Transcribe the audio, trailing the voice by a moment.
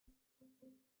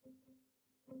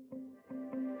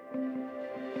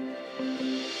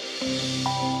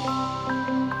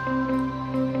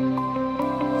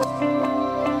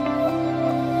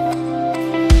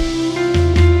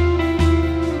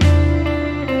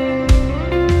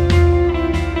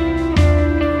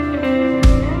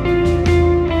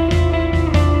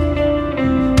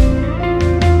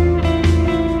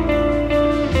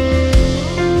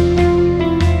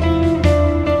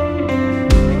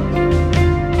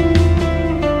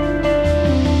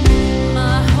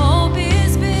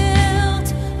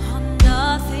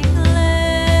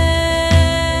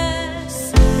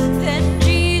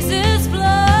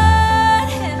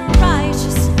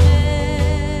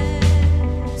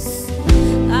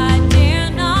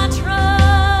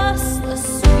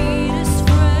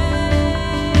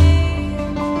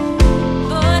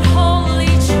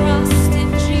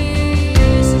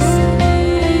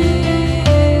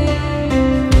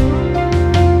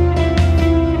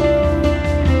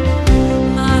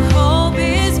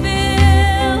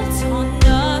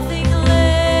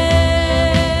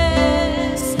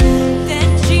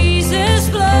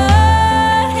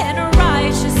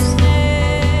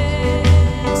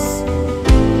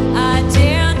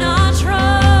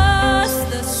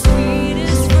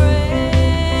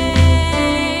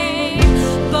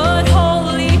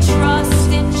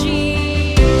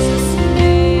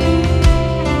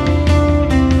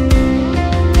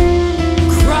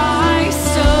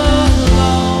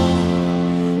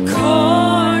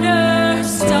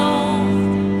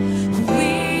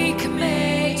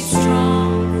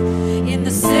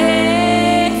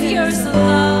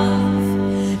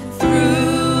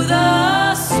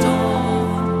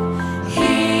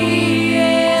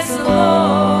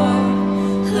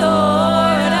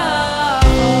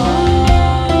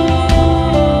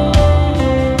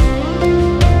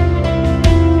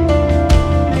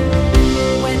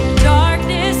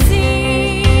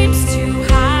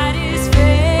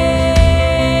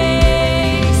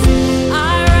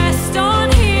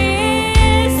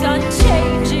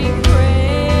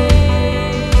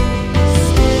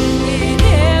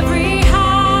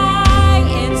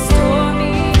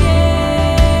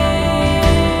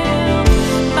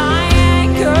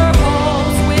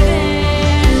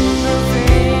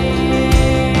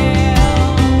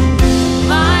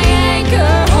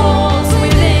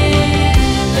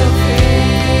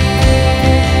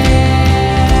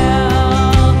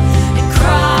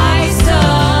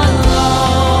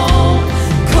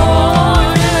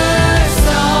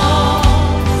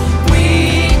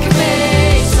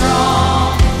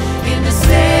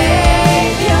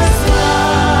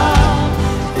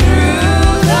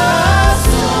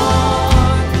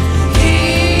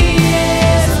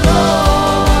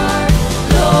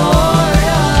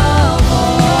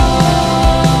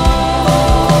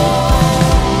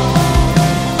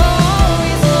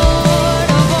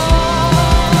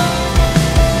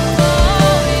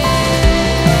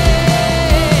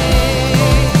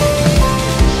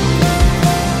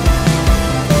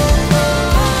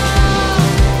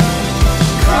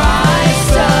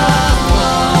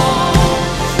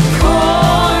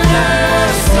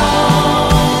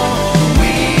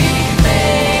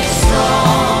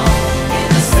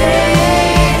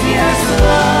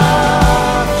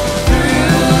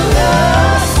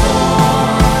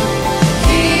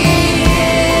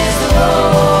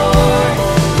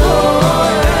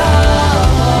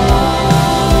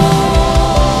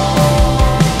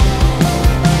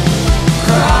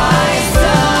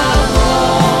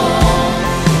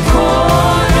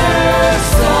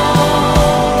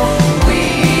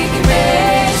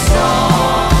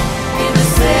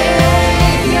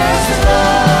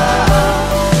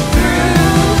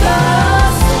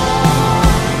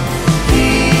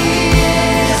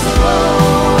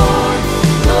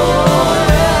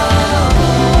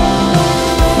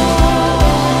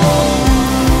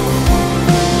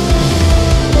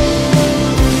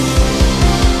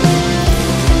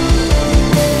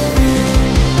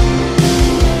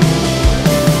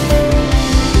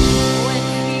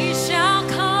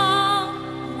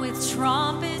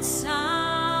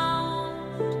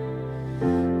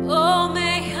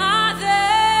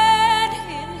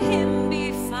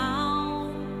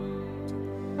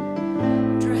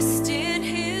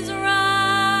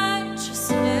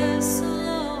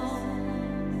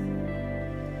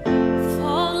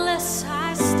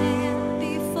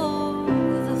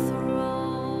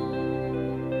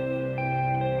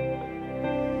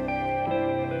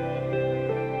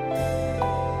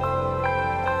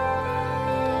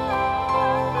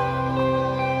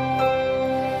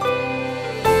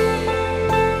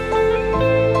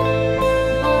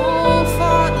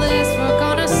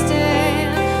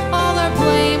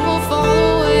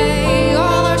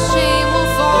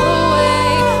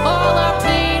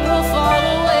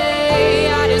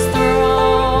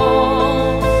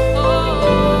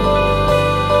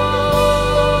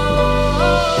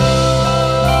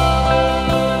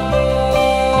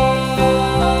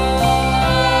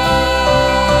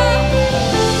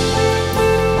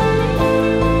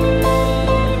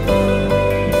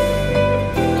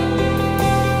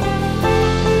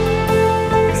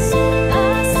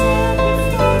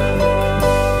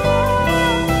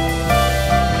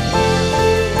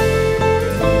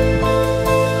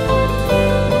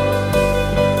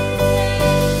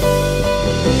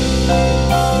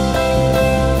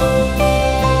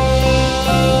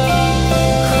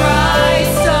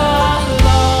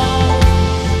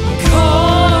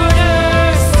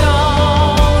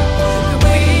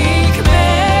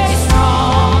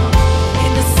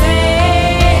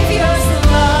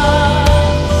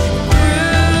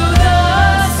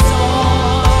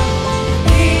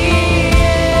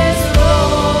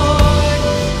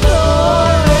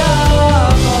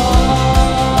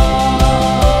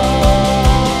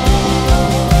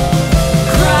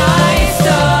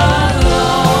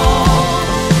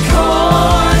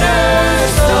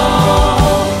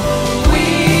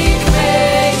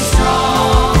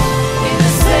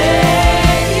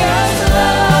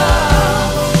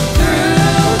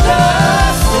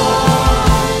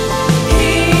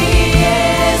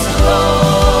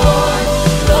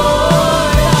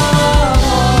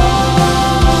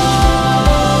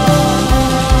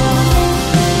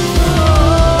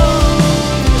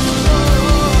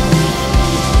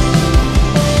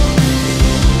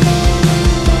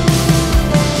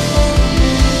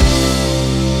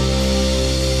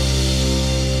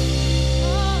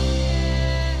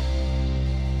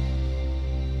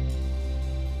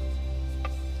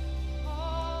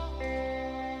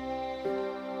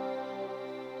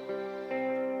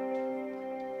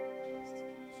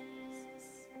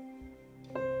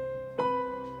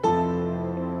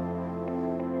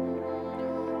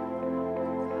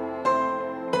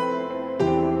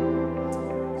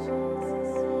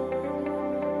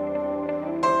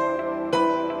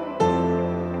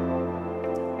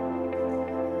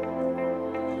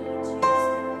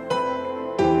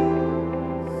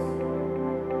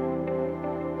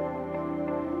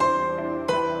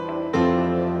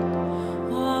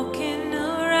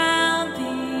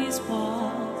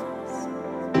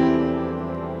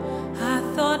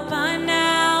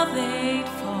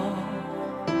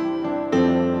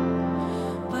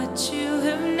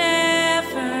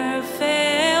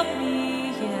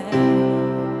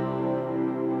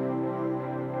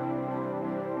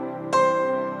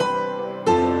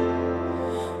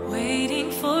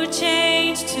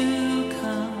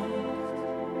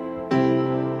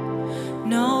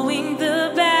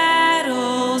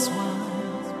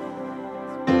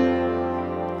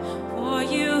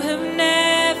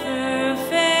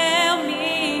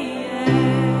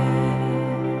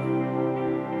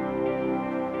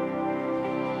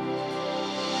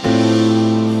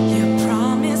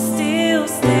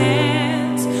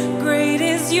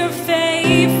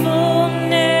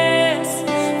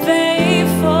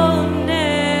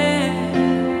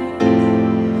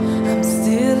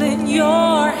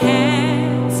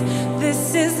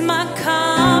This is my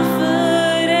confidence.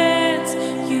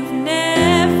 You've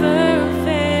never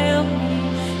failed me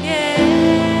yet.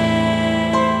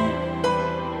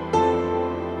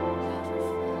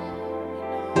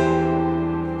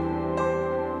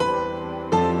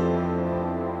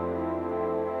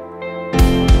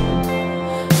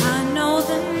 I know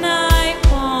the night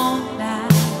won't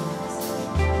last.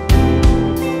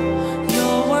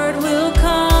 Your word will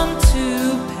come to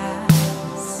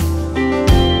pass.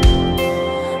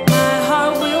 My heart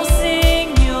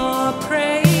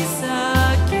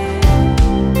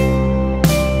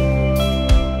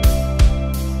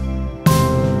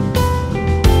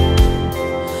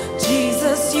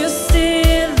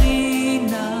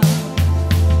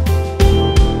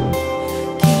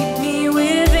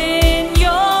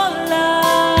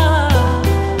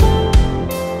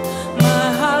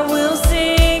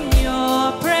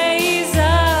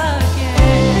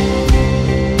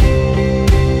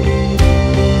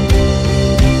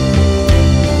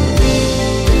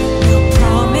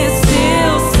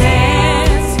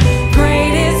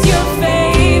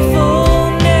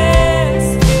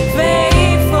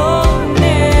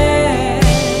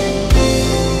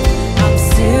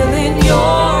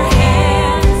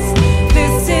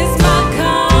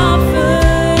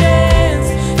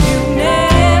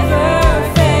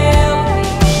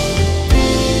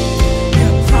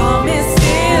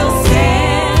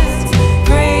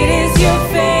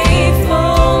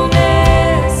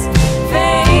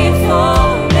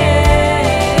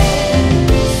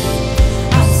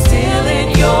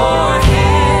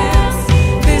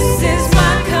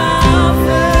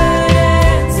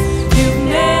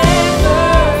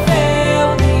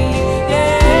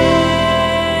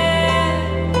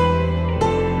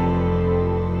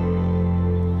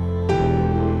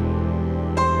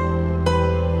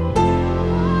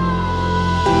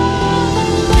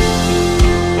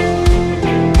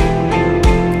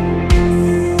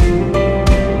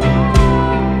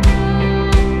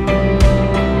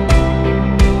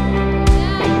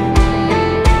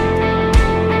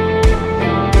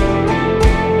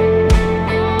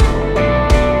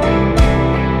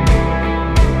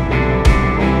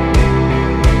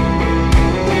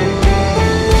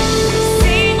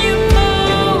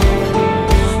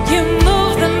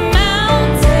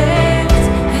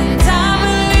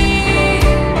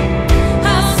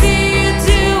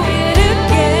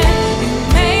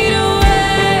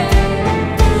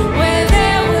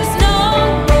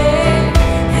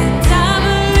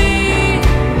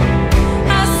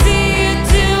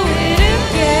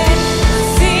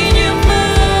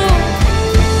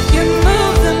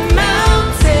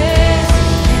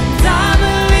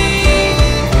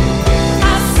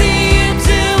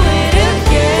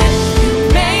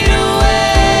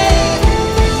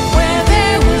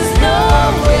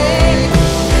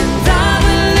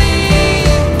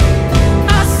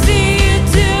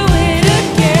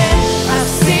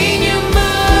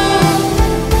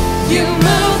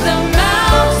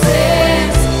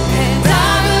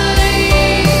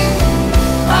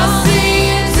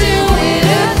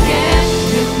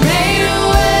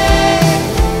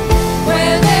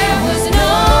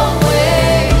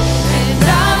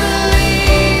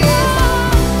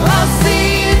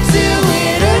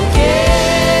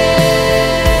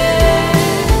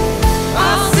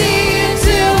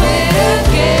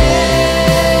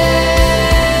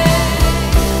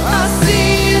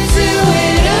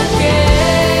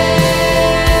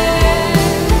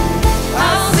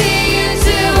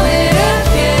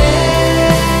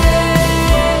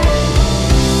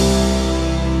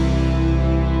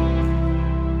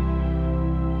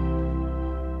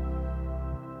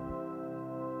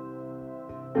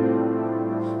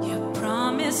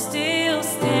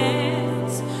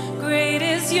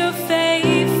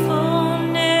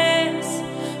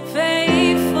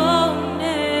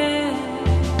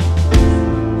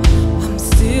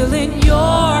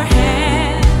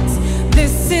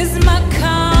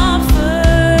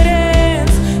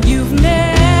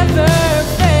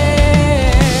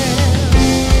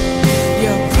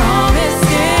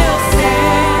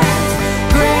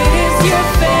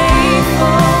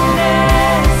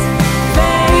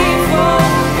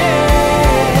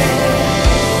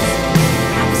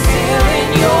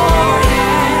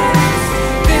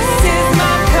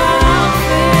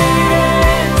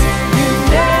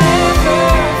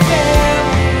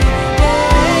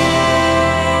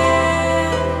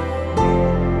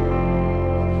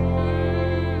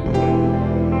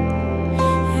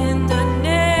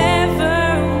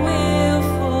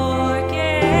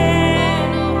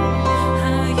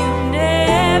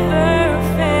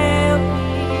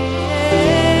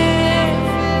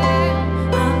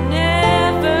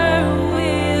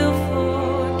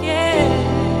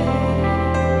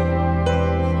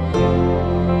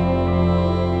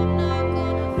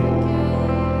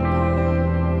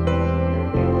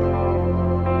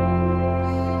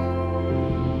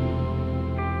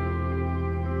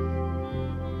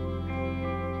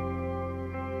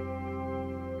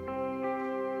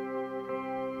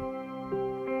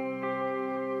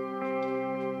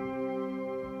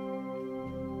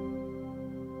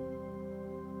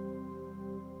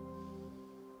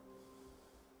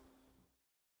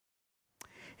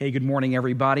Hey, good morning,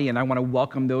 everybody, and I want to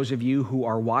welcome those of you who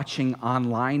are watching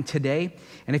online today.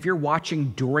 And if you're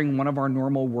watching during one of our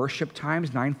normal worship times,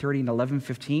 9:30 and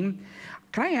 11:15,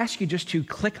 can I ask you just to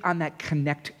click on that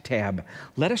Connect tab?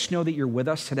 Let us know that you're with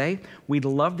us today. We'd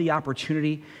love the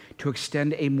opportunity to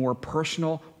extend a more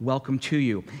personal welcome to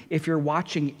you. If you're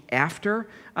watching after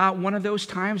one of those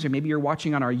times, or maybe you're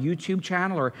watching on our YouTube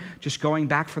channel or just going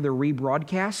back for the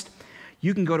rebroadcast,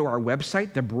 you can go to our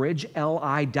website,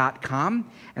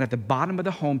 thebridgeli.com, and at the bottom of the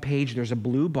homepage, there's a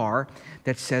blue bar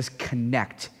that says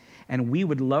Connect. And we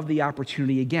would love the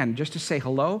opportunity, again, just to say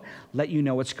hello, let you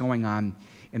know what's going on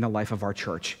in the life of our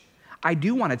church. I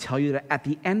do want to tell you that at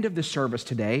the end of the service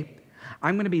today,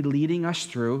 I'm going to be leading us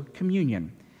through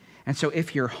communion. And so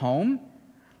if you're home,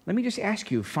 let me just ask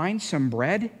you, find some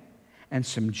bread and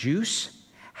some juice.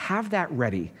 Have that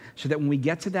ready so that when we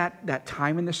get to that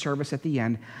time in the service at the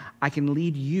end, I can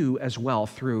lead you as well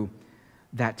through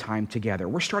that time together.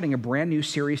 We're starting a brand new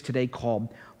series today called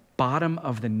Bottom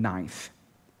of the Ninth.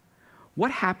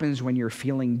 What happens when you're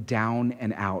feeling down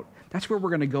and out? That's where we're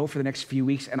going to go for the next few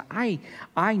weeks. And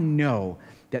I know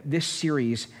that this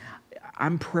series,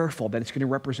 I'm prayerful that it's going to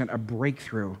represent a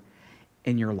breakthrough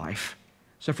in your life.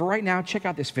 So for right now, check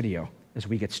out this video as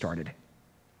we get started.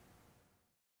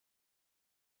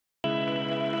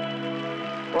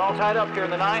 We're all tied up here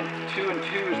in the ninth. 2 and 2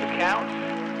 is the count.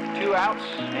 2 outs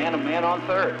and a man on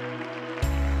third.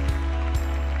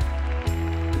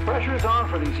 The pressure is on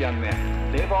for these young men.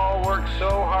 They've all worked so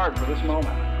hard for this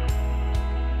moment.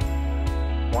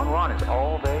 1 run is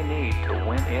all they need to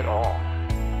win it all.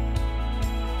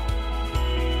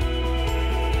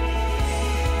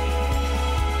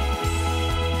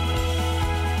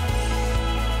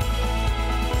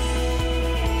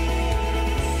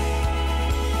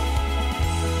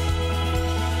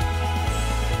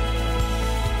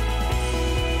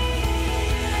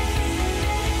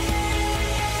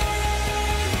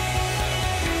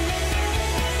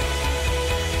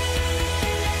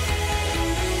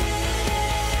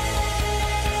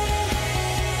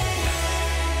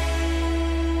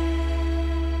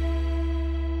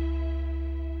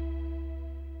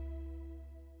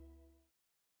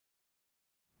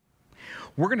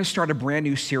 We're going to start a brand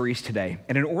new series today.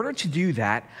 And in order to do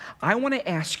that, I want to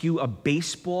ask you a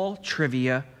baseball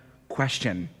trivia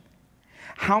question.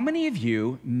 How many of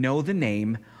you know the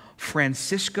name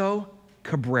Francisco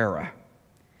Cabrera?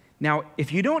 Now,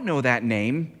 if you don't know that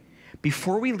name,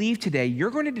 before we leave today, you're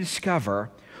going to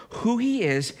discover who he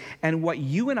is and what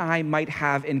you and I might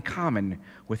have in common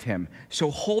with him. So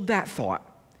hold that thought.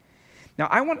 Now,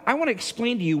 I want to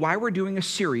explain to you why we're doing a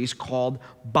series called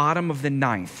Bottom of the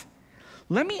Ninth.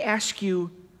 Let me ask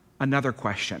you another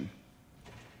question.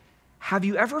 Have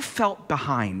you ever felt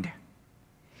behind?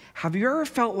 Have you ever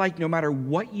felt like no matter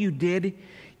what you did,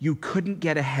 you couldn't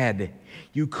get ahead?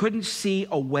 You couldn't see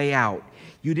a way out.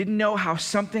 You didn't know how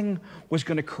something was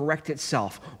going to correct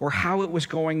itself or how it was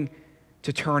going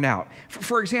to turn out.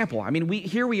 For example, I mean,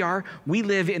 here we are. We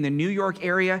live in the New York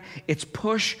area. It's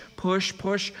push, push,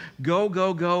 push, go,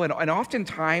 go, go. And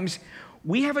oftentimes,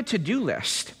 we have a to-do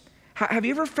list. Have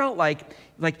you ever felt like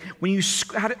when you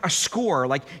had a score,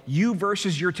 like you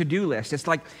versus your to-do list? It's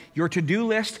like your to-do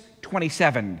list,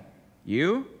 27.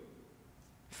 You,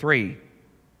 3.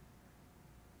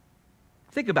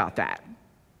 Think about that.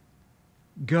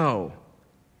 Go.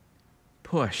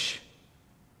 Push.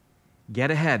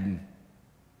 Get ahead.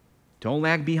 Don't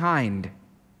lag behind.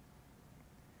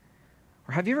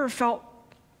 Or have you ever felt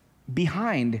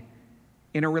behind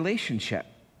in a relationship?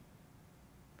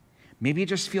 Maybe you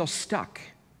just feel stuck.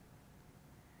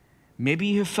 Maybe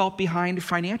you have felt behind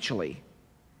financially,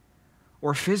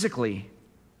 or physically,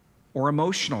 or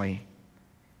emotionally,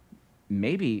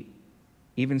 maybe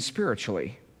even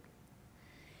spiritually.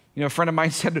 You know, a friend of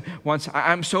mine said once,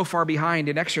 I'm so far behind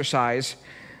in exercise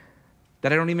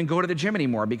that I don't even go to the gym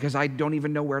anymore because I don't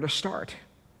even know where to start.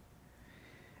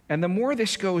 And the more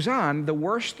this goes on, the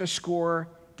worse the score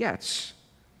gets.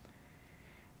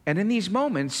 And in these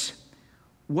moments,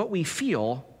 what we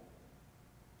feel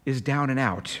is down and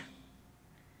out.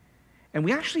 And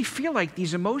we actually feel like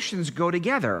these emotions go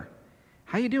together.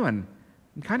 How you doing?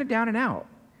 I'm kind of down and out.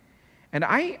 And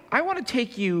I want to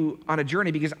take you on a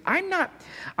journey because I'm not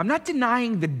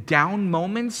denying the down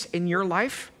moments in your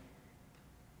life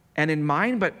and in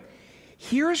mine, but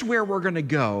here's where we're going to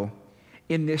go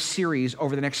in this series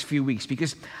over the next few weeks,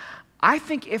 because I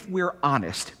think if we're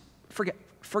honest,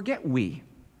 forget we.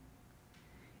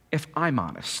 If I'm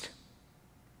honest,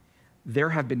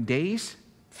 there have been days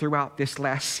throughout this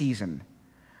last season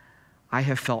I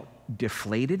have felt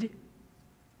deflated,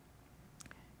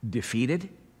 defeated,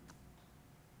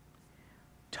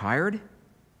 tired,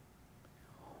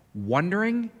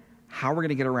 wondering how we're going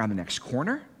to get around the next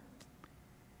corner,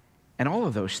 and all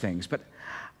of those things. But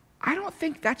I don't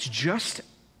think that's just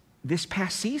this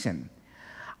past season.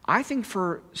 I think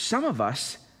for some of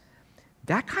us,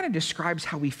 that kind of describes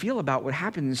how we feel about what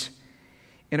happens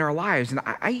in our lives. And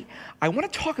I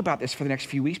want to talk about this for the next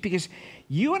few weeks because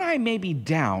you and I may be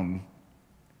down,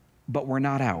 but we're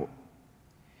not out.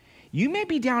 You may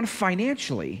be down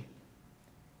financially,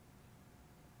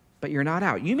 but you're not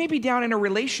out. You may be down in a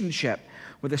relationship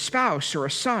with a spouse or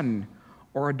a son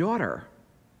or a daughter,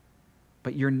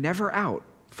 but you're never out.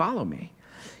 Follow me.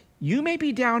 You may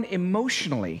be down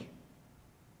emotionally,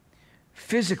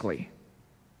 physically,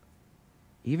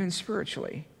 even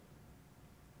spiritually.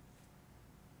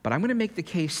 But I'm going to make the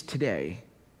case today,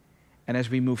 and as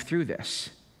we move through this,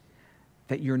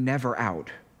 that you're never out.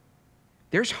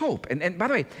 There's hope. And by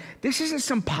the way, this isn't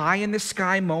some pie in the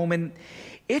sky moment.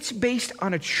 It's based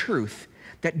on a truth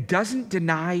that doesn't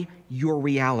deny your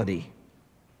reality.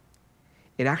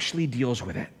 It actually deals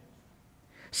with it.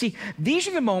 See, these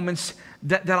are the moments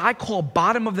that I call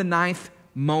bottom of the ninth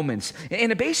moments.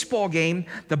 In a baseball game,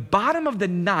 the bottom of the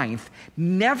ninth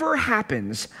never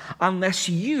happens unless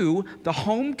you, the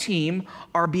home team,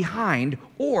 are behind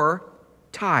or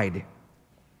tied.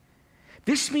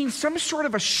 This means some sort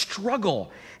of a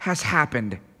struggle has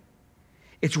happened.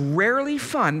 It's rarely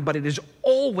fun, but it is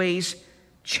always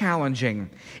challenging.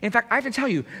 In fact, I have to tell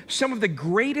you, some of the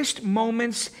greatest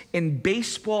moments in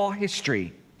baseball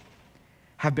history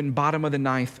have been bottom of the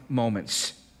ninth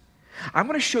moments. I'm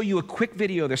going to show you a quick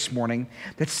video this morning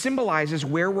that symbolizes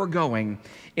where we're going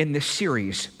in this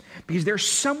series, because there's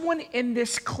someone in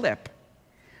this clip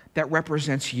that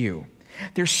represents you.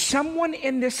 There's someone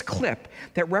in this clip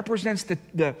that represents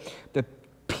the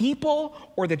people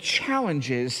or the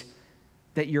challenges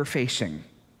that you're facing.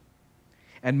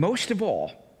 And most of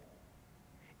all,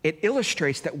 it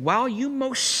illustrates that while you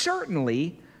most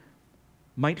certainly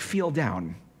might feel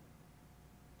down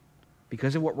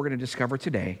because of what we're going to discover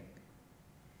today,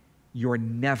 you're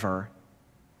never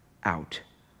out.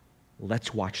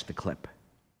 Let's watch the clip.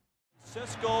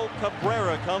 Francisco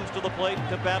Cabrera comes to the plate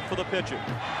to bat for the pitcher.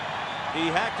 He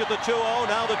hacked at the 2-0,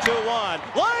 now the 2-1.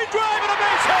 Line drive and a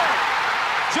base hit!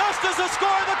 Just as to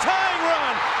score the tying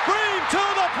run. Bream to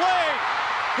the plate.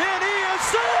 And he is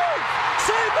safe!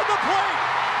 Safe at the plate!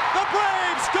 The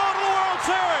Braves go to the World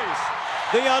Series!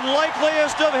 The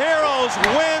unlikeliest of heroes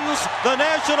wins the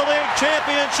National League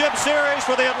Championship Series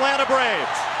for the Atlanta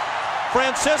Braves.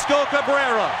 Francisco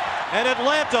Cabrera. And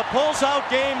Atlanta pulls out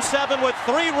Game 7 with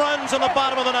 3 runs in the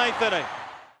bottom of the ninth inning.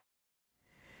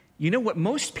 You know what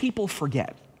most people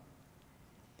forget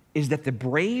is that the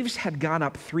Braves had gone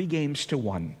up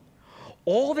 3-1.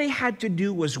 All they had to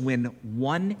do was win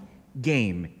 1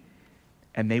 game,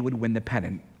 and they would win the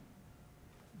pennant.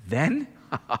 Then,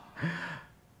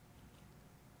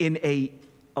 in an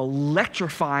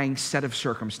electrifying set of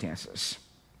circumstances,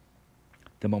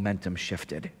 the momentum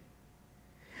shifted.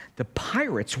 The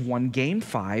Pirates won Game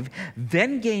 5,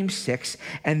 then Game 6,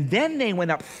 and then they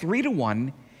went up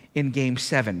 3-1 in Game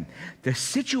 7. The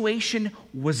situation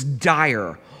was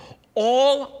dire.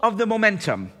 All of the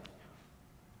momentum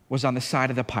was on the side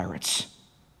of the Pirates.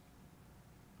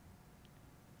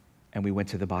 And we went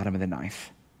to the bottom of the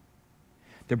ninth.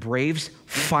 The Braves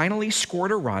finally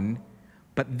scored a run,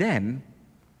 but then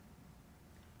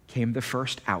came the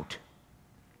first out.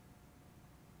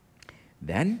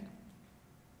 Then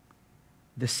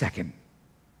the second.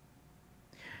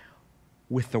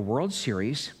 With the World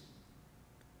Series,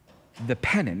 the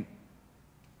pennant,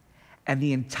 and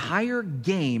the entire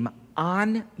game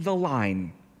on the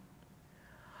line,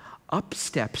 up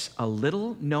steps a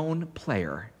little-known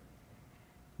player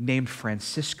named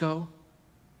Francisco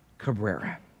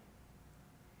Cabrera.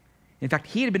 In fact,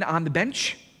 he had been on the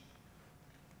bench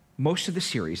most of the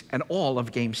series and all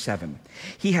of Game 7.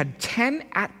 He had 10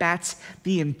 at-bats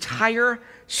the entire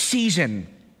season.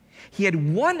 He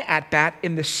had 1 at-bat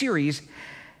in the series,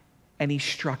 and he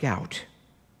struck out.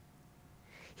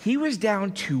 He was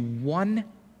down to 1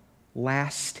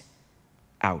 last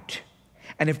out.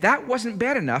 And if that wasn't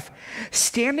bad enough,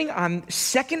 standing on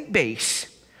second base,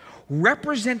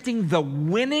 representing the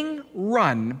winning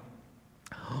run,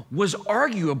 was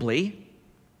arguably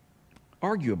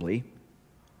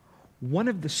one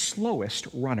of the slowest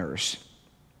runners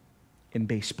in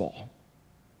baseball,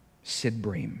 Sid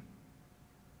Bream.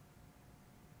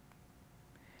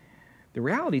 The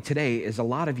reality today is a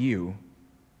lot of you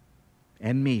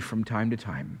and me from time to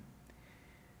time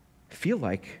feel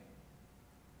like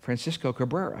Francisco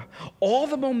Cabrera. All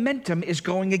the momentum is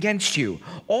going against you.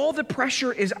 All the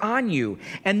pressure is on you.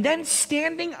 And then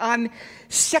standing on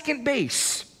second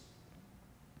base,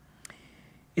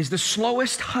 is the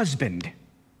slowest husband,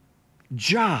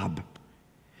 job,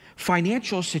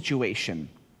 financial situation,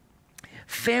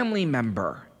 family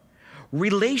member,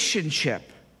 relationship,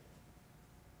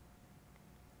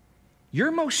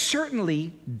 you're most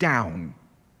certainly down.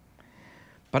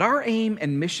 But our aim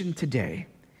and mission today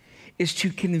is to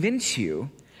convince you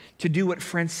to do what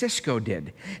Francisco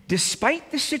did.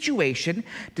 Despite the situation,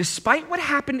 despite what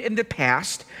happened in the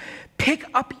past, pick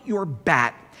up your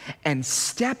bat and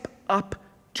step up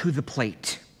to the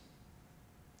plate.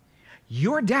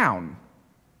 You're down,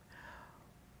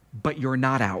 but you're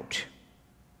not out.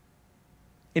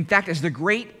 In fact, as the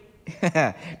great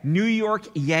New York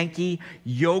Yankee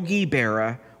Yogi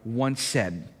Berra once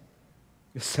said,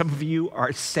 some of you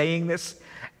are saying this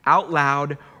out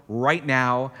loud right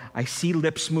now. I see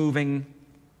lips moving.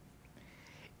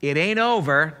 It ain't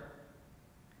over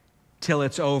till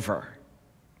it's over.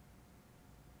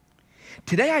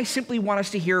 Today, I simply want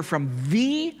us to hear from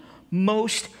the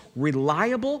most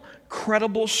reliable,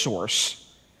 credible source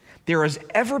there has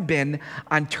ever been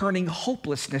on turning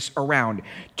hopelessness around,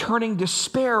 turning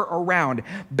despair around,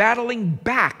 battling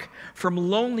back from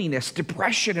loneliness,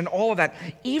 depression, and all of that.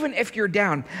 Even if you're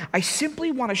down, I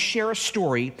simply want to share a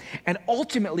story and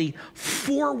ultimately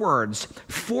four words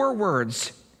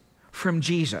from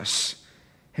Jesus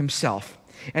himself.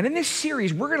 And in this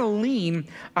series, we're going to lean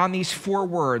on these four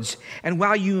words. And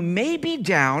while you may be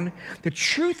down, the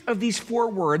truth of these four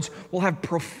words will have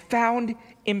profound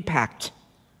impact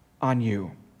on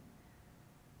you.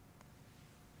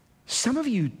 Some of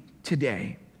you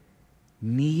today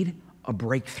need a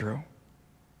breakthrough.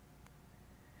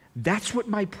 That's what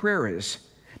my prayer is.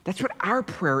 That's what our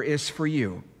prayer is for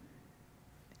you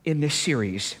in this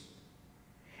series.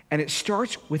 And it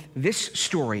starts with this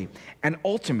story and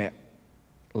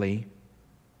ultimately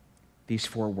these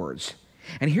four words.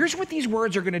 And here's what these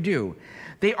words are going to do.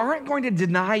 They aren't going to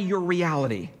deny your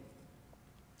reality.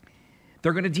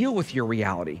 They're going to deal with your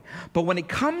reality. But when it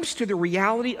comes to the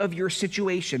reality of your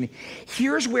situation,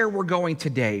 here's where we're going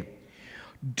today.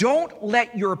 Don't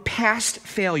let your past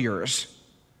failures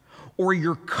or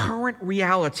your current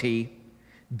reality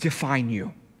define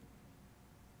you.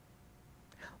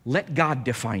 Let God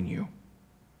define you.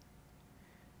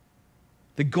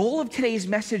 The goal of today's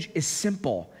message is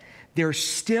simple. There's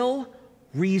still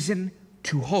reason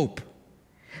to hope.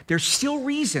 There's still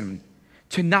reason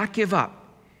to not give up.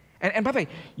 And by the way,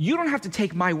 you don't have to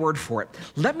take my word for it.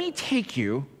 Let me take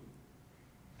you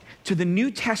to the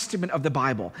New Testament of the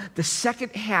Bible, the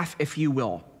second half, if you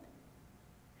will.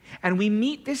 And we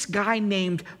meet this guy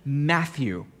named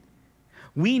Matthew.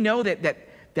 We know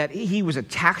that he was a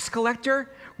tax collector,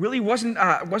 really wasn't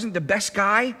the best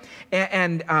guy,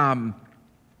 and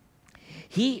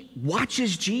he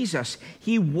watches Jesus.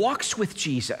 He walks with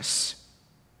Jesus.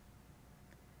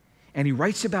 And he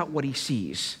writes about what he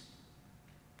sees.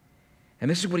 And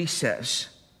this is what he says.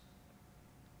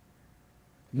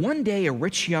 One day, a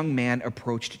rich young man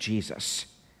approached Jesus,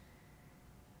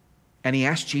 and he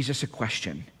asked Jesus a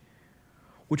question,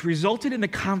 which resulted in a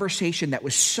conversation that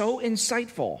was so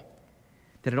insightful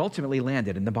that it ultimately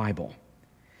landed in the Bible.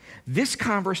 This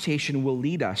conversation will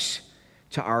lead us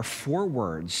to our four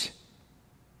words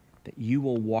that you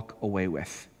will walk away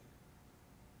with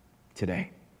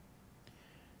today.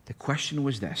 The question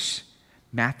was this,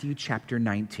 Matthew chapter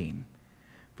 19,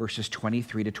 verses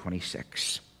 23 to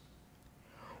 26.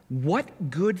 What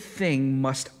good thing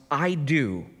must I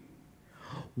do?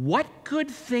 What good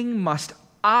thing must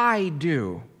I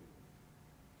do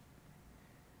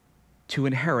to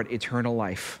inherit eternal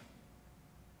life?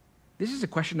 This is a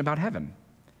question about heaven.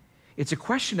 It's a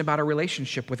question about a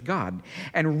relationship with God.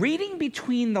 And reading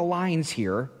between the lines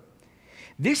here,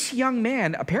 this young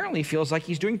man apparently feels like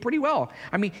he's doing pretty well.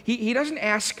 I mean, he doesn't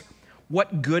ask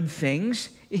what good things.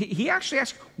 He actually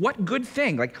asks, what good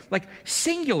thing? Like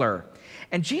singular.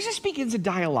 And Jesus begins a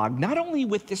dialogue, not only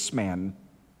with this man,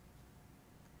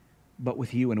 but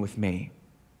with you and with me.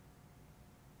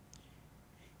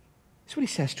 That's what he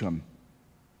says to him.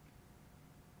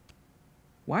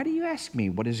 Why do you ask me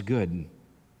what is good?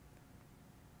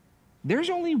 There's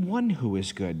only one who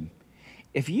is good.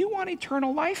 If you want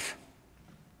eternal life,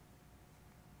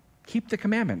 keep the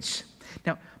commandments.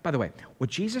 Now, by the way, what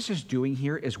Jesus is doing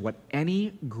here is what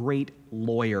any great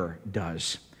lawyer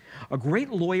does. A great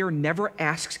lawyer never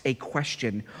asks a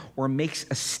question or makes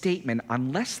a statement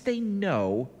unless they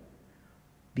know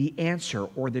the answer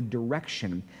or the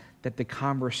direction that the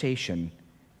conversation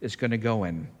is going to go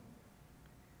in.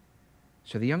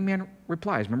 So the young man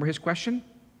replies, remember his question?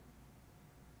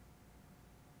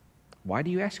 Why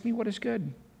do you ask me what is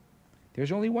good?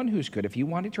 There's only one who's good. If you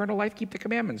want eternal life, keep the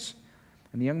commandments.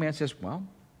 And the young man says, well,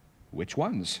 Which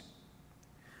ones?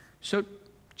 So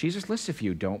Jesus lists a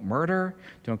few. Don't murder,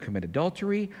 don't commit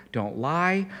adultery, don't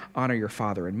lie, honor your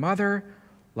father and mother,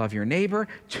 love your neighbor.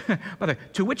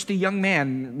 To which the young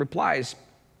man replies,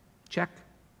 check,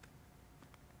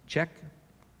 check,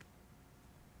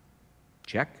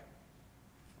 check.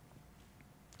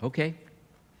 Okay.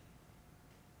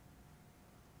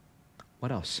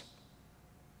 What else?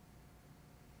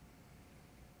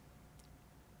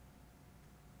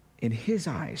 In his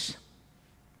eyes,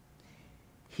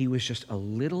 he was just a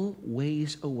little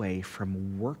ways away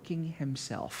from working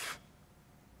himself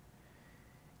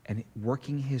and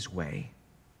working his way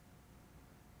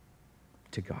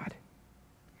to God.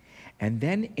 And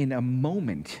then in a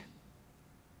moment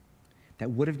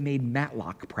that would have made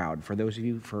Matlock proud, for those of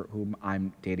you for whom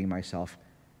I'm dating myself,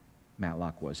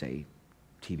 Matlock was a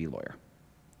TV lawyer.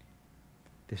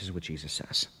 This is what Jesus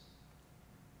says.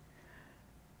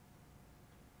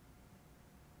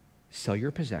 Sell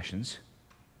your possessions,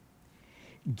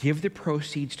 give the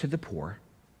proceeds to the poor,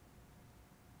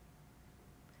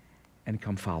 and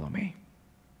come follow me.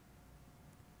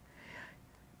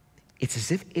 It's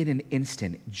as if in an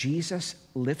instant, Jesus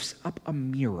lifts up a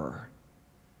mirror,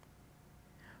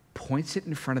 points it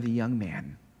in front of the young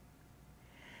man,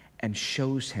 and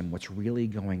shows him what's really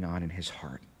going on in his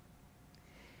heart.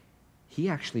 He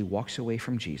actually walks away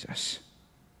from Jesus.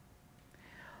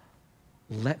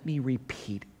 Let me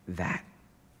repeat that.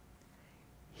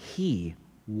 He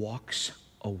walks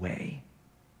away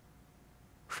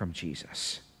from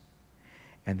Jesus.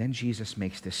 And then Jesus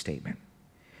makes this statement.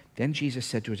 Then Jesus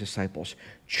said to his disciples,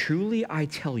 truly I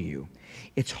tell you,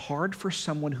 it's hard for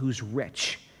someone who's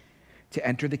rich to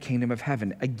enter the kingdom of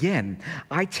heaven. Again,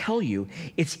 I tell you,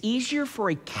 it's easier for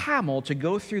a camel to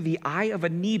go through the eye of a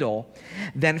needle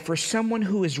than for someone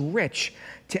who is rich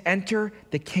to enter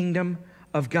the kingdom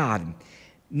of God.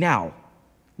 Now,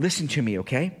 listen to me,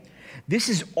 okay? This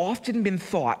has often been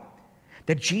thought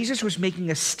that Jesus was making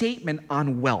a statement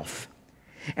on wealth.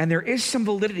 And there is some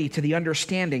validity to the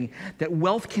understanding that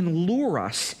wealth can lure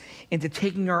us into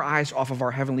taking our eyes off of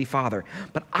our Heavenly Father.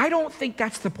 But I don't think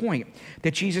that's the point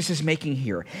that Jesus is making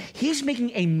here. He's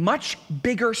making a much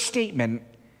bigger statement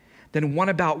than one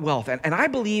about wealth. And I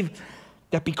believe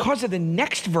that because of the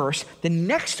next verse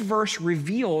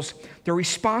reveals the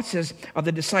responses of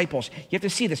the disciples. You have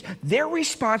to see this. Their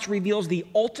response reveals the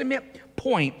ultimate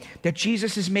point that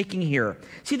Jesus is making here.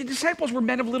 See, the disciples were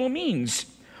men of little means.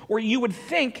 Or you would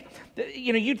think,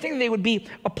 you'd think they would be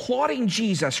applauding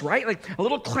Jesus, right? Like a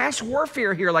little class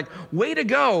warfare here, like way to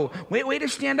go, way to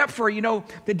stand up for,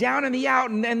 the down and the out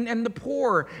and the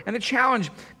poor and the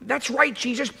challenge. That's right,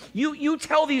 Jesus. You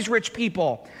tell these rich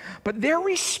people. But their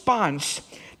response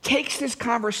takes this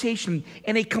conversation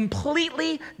in a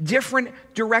completely different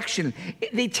direction.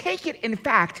 They take it, in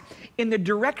fact, in the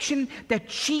direction that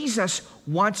Jesus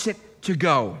wants it to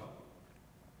go.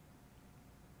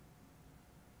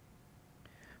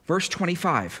 Verse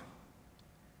 25,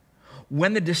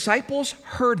 when the disciples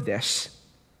heard this,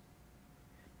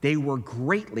 they were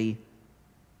greatly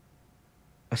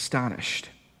astonished.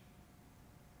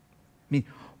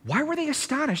 Why were they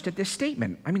astonished at this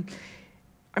statement?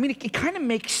 It kind of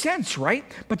makes sense, right?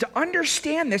 But to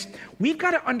understand this, we've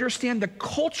got to understand the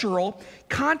cultural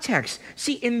context.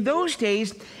 See, in those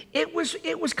days, it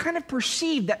was kind of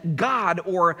perceived that God,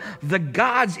 or the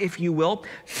gods, if you will,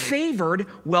 favored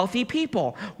wealthy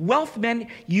people. Wealth meant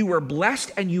you were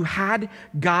blessed and you had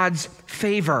God's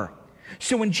favor.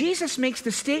 So when Jesus makes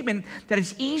the statement that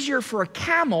it's easier for a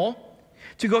camel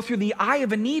to go through the eye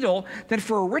of a needle than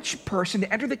for a rich person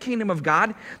to enter the kingdom of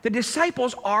God, the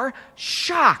disciples are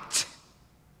shocked.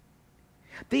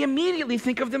 They immediately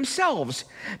think of themselves.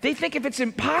 They think if it's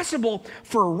impossible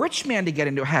for a rich man to get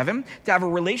into heaven, to have a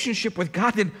relationship with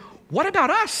God, then what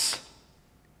about us?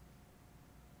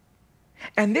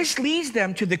 And this leads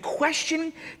them to the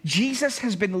question Jesus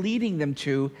has been leading them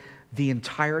to the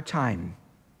entire time.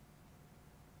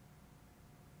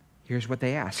 Here's what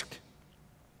they asked.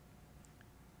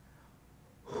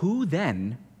 Who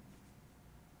then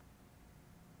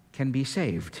can be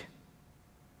saved?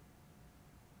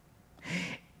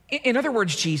 In other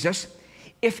words, Jesus,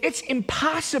 if it's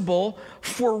impossible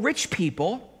for rich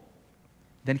people,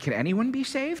 then can anyone be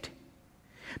saved?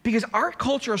 Because our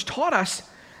culture has taught us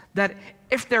that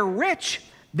if they're rich,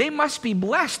 they must be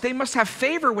blessed. They must have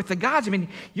favor with the gods.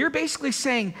 You're basically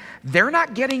saying they're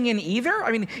not getting in either?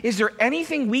 Is there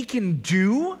anything we can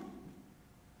do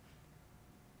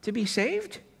to be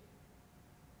saved?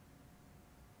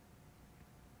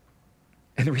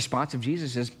 And the response of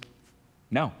Jesus is,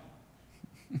 no,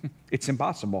 it's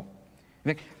impossible.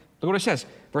 Look what it says,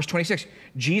 verse 26.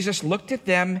 Jesus looked at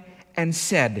them and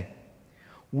said,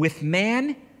 With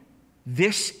man,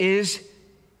 this is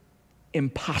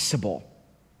impossible.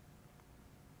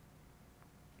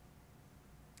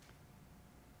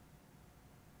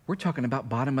 We're talking about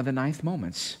bottom of the ninth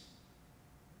moments.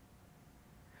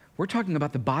 We're talking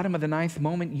about the bottom of the ninth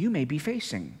moment you may be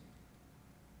facing.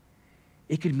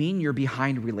 It could mean you're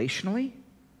behind relationally,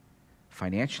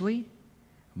 financially,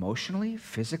 emotionally,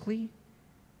 physically,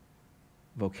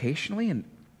 vocationally, and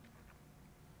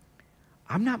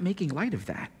I'm not making light of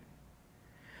that.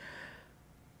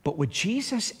 But what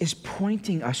Jesus is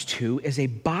pointing us to is a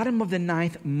bottom of the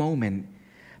ninth moment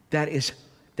that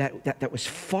was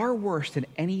far worse than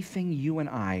anything you and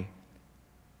I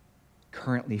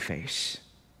currently face.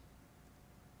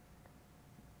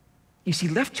 You see,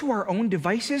 left to our own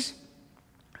devices,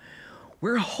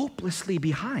 we're hopelessly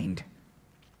behind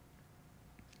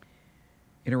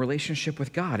in a relationship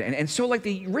with God. And so like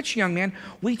the rich young man,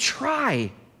 we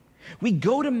try. We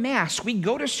go to mass, we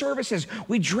go to services,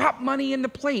 we drop money in the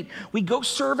plate, we go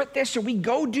serve at this or we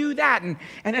go do that, and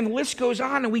then the list goes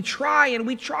on, and we try,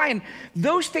 and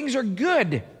those things are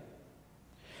good.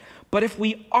 But if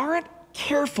we aren't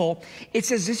careful,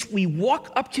 it's as if we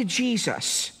walk up to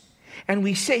Jesus and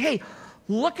we say, hey,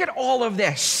 look at all of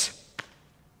this.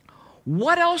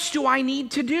 What else do I need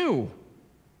to do?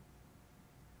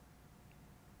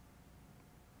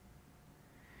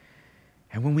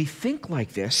 And when we think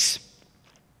like this,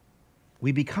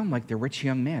 we become like the rich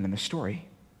young man in the story.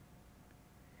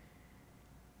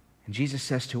 And Jesus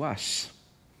says to us,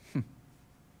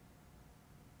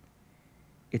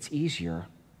 it's easier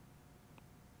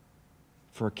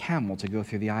for a camel to go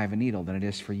through the eye of a needle than it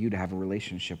is for you to have a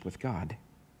relationship with God.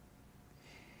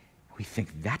 We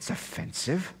think that's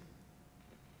offensive.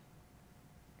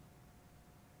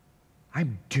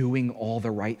 I'm doing all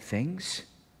the right things,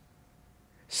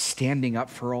 standing up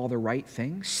for all the right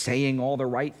things, saying all the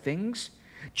right things,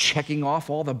 checking off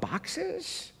all the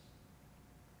boxes.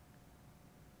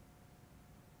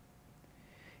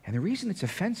 And the reason it's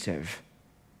offensive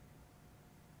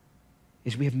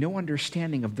is we have no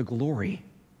understanding of the glory,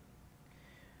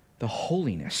 the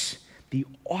holiness, the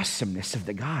awesomeness of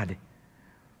the God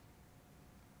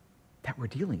that we're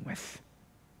dealing with.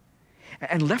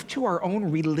 And left to our own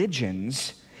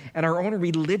religions and our own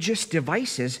religious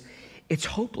devices, it's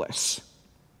hopeless.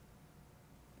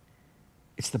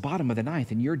 It's the bottom of the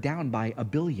ninth, and you're down by 1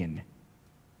 billion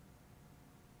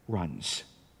runs.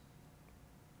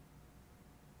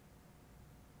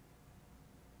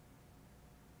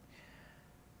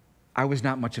 I was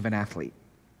not much of an athlete.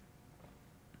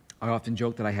 I often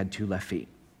joke that I had 2 left feet.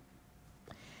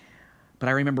 But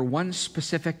I remember one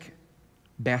specific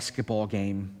basketball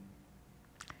game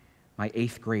my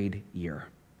 8th grade year.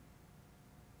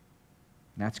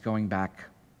 And that's going back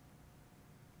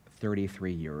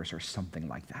 33 years or something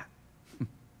like that.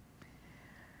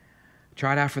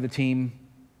 Tried out for the team,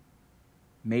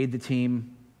 made the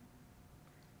team,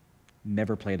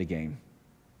 never played a game,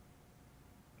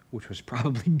 which was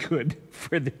probably good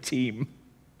for the team.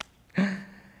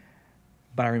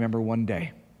 But I remember one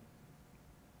day,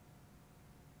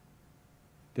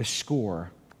 the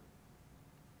score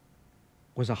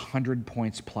was 100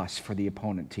 points plus for the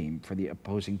opponent team, for the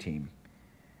opposing team,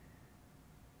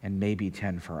 and maybe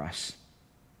 10 for us.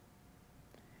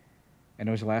 And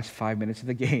it was the last 5 minutes of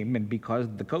the game, and because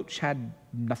the coach had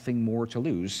nothing more to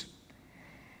lose,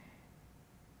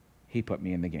 he put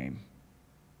me in the game.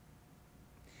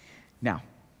 Now,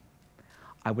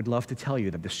 I would love to tell you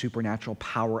that the supernatural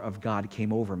power of God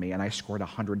came over me and I scored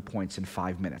 100 points in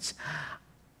 5 minutes.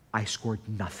 I scored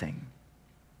nothing.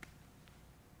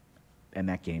 And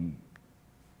that game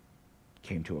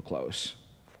came to a close.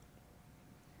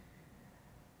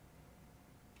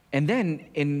 And then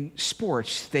in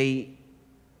sports, they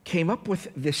came up with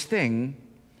this thing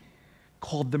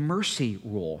called the mercy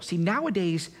rule. See,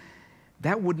 nowadays,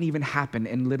 that wouldn't even happen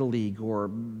in Little League or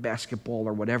basketball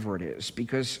or whatever it is,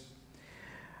 because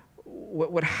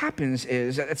what happens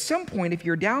is at some point, if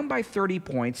you're down by 30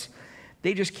 points,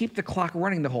 they just keep the clock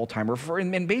running the whole time. Or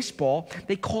in baseball,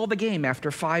 they call the game after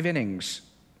 5 innings.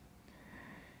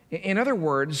 In other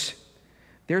words,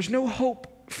 there's no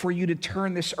hope for you to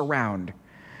turn this around.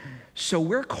 So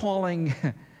we're calling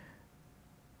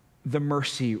the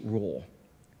mercy rule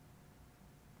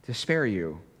to spare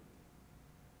you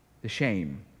the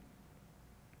shame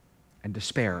and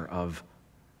despair of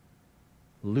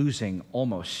losing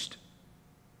almost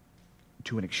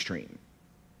to an extreme.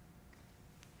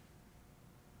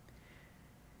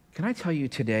 Can I tell you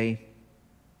today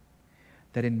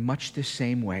that in much the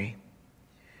same way,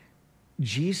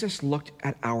 Jesus looked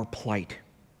at our plight,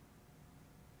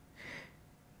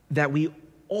 that we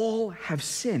all have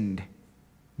sinned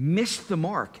missed the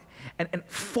mark and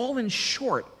fallen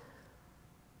short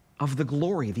of the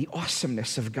glory, the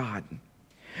awesomeness of God.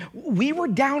 We were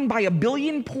down by 1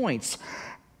 billion points,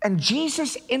 and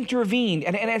Jesus intervened.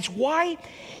 And it's why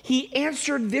he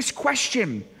answered this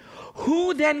question: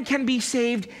 who then can be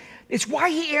saved? It's why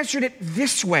he answered it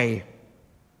this way: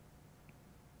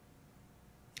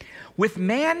 with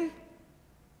man,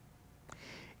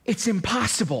 it's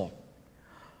impossible,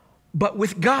 but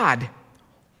with God,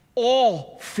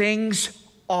 all things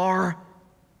are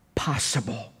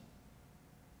possible.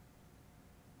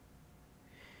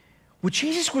 What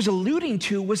Jesus was alluding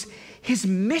to was his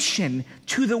mission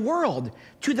to the world,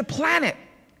 to the planet.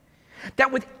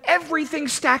 That with everything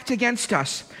stacked against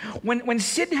us, when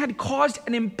sin had caused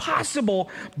an impossible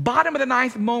bottom of the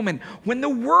ninth moment, when the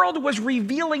world was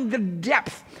revealing the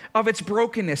depth of its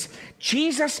brokenness,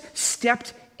 Jesus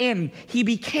stepped in. He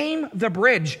became the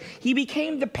bridge. He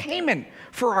became the payment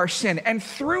for our sin. And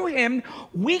through him,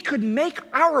 we could make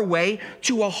our way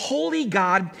to a holy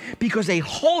God, because a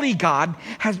holy God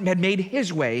had made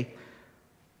his way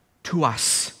to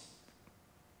us.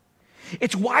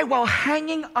 It's why while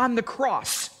hanging on the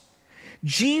cross,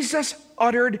 Jesus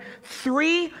uttered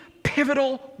 3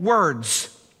 pivotal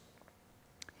words: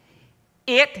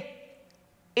 "It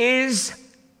is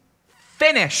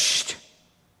finished."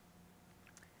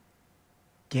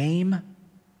 Game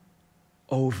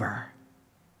over.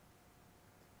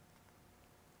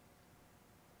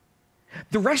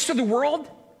 The rest of the world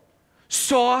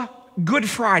saw Good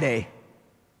Friday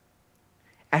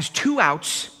as 2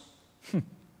 outs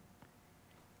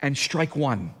and strike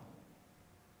 1.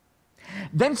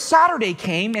 Then Saturday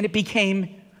came and it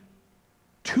became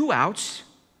 2 outs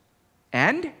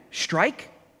and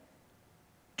strike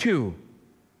 2.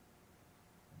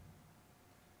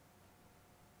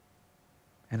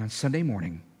 And on Sunday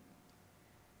morning,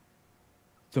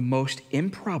 the most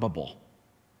improbable,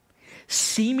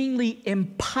 seemingly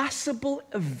impossible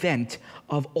event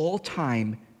of all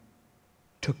time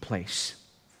took place.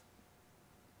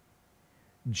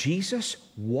 Jesus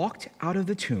walked out of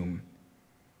the tomb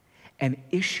and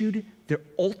issued the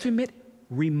ultimate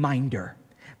reminder,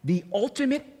 the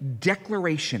ultimate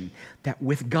declaration that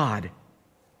with God,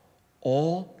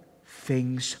 all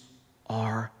things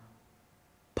are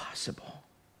possible.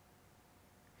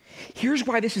 Here's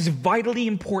why this is vitally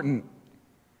important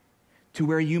to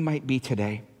where you might be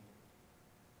today.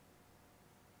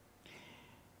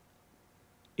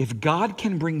 If God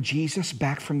can bring Jesus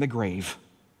back from the grave,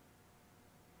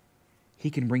 he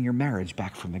can bring your marriage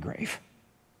back from the grave.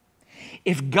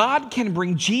 If God can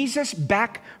bring Jesus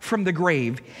back from the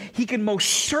grave, he can most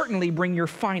certainly bring your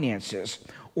finances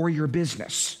or your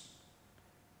business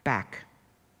back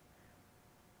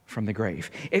from the grave.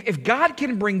 If God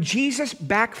can bring Jesus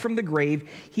back from the grave,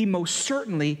 he most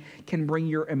certainly can bring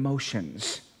your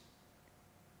emotions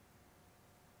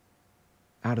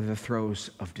out of the throes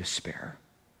of despair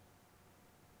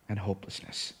and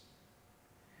hopelessness.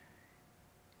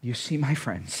 You see, my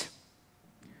friends,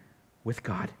 with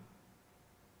God,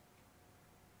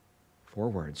 4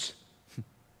 words: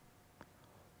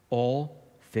 all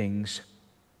things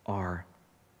are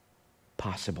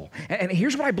possible. And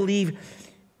here's what I believe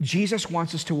Jesus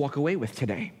wants us to walk away with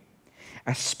today,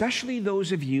 especially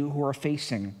those of you who are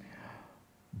facing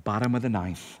bottom of the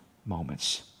ninth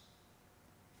moments.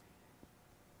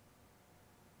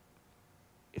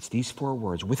 It's these 4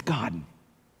 words: with God,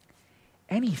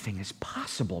 anything is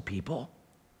possible, people.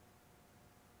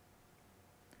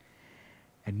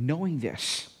 And knowing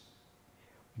this,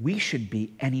 we should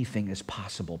be anything is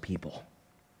possible, people.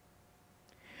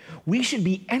 We should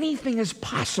be anything is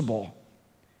possible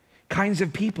kinds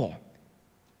of people.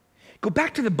 Go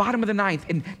back to the bottom of the ninth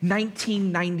in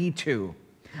 1992.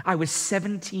 I was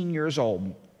 17 years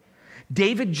old.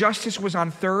 David Justice was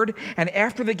on third, and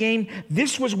after the game,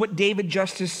 this was what David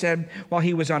Justice said while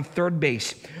he was on third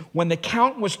base. When the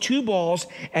count was 2 balls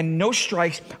and no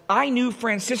strikes, I knew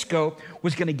Francisco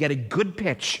was going to get a good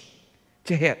pitch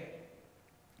to hit.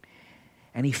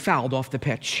 And he fouled off the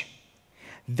pitch.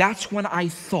 That's when I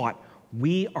thought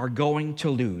we are going to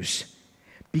lose,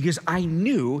 because I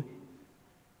knew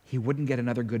he wouldn't get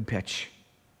another good pitch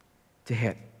to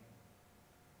hit.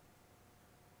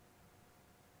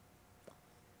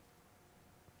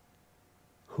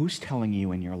 Who's telling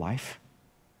you in your life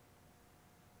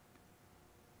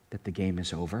that the game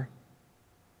is over?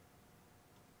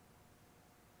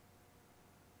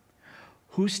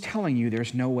 Who's telling you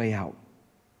there's no way out?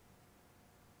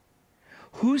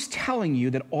 Who's telling you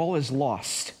that all is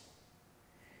lost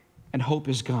and hope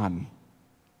is gone?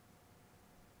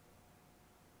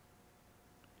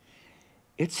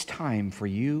 it's time for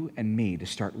you and me to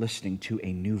start listening to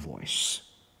a new voice.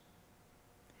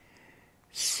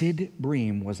 Sid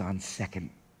Bream was on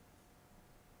second.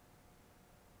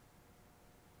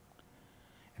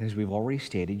 And as we've already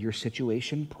stated, your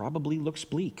situation probably looks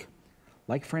bleak,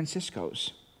 like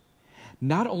Francisco's.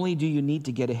 Not only do you need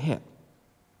to get a hit,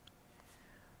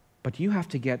 but you have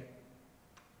to get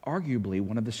arguably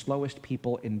one of the slowest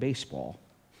people in baseball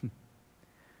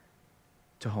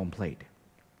to home plate.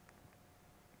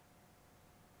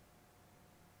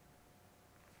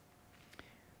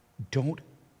 Don't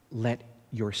let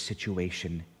your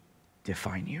situation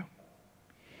define you.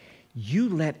 You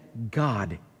let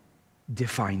God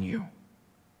define you.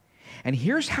 And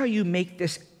here's how you make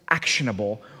this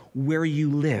actionable where you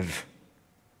live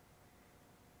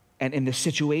and in the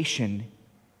situation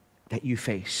that you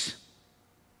face.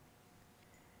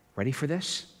 Ready for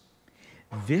this?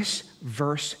 This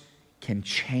verse can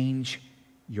change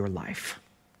your life.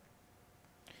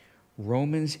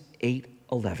 Romans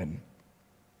 8:11.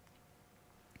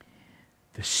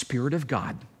 The Spirit of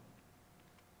God,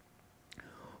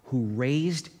 who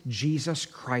raised Jesus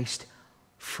Christ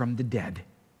from the dead,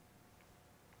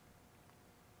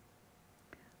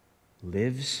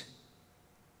 lives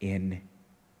in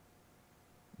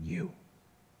you.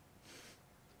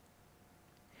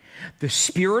 The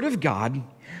Spirit of God,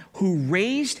 who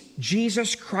raised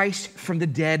Jesus Christ from the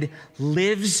dead,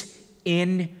 lives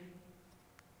in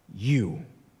you.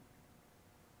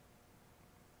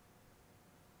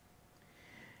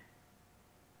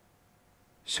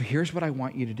 So here's what I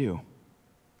want you to do.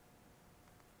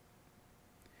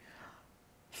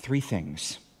 3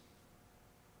 things.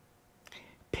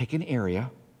 Pick an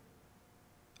area,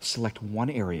 select one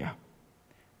area,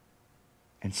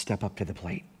 and step up to the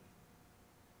plate.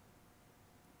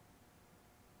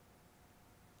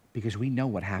 Because we know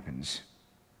what happens.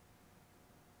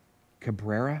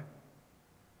 Cabrera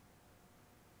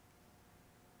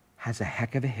has a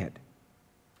heck of a hit,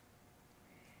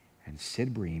 and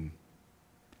Sid Bream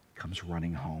comes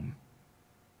running home,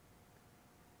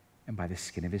 and by the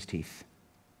skin of his teeth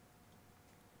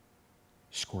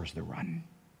scores the run.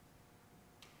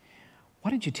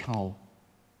 Why don't you tell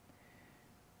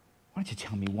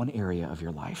me one area of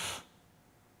your life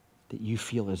that you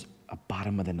feel is a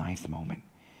bottom of the ninth moment?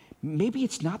 Maybe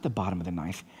it's not the bottom of the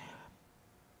ninth.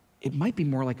 It might be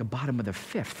more like a bottom of the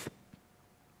fifth.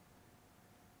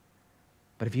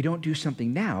 But if you don't do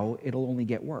something now, it'll only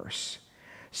get worse.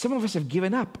 Some of us have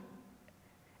given up,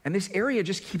 and this area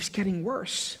just keeps getting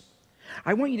worse.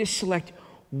 I want you to select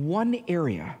one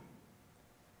area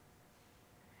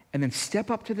and then step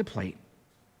up to the plate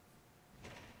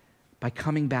by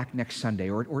coming back next Sunday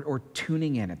or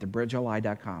tuning in at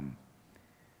thebridgeli.com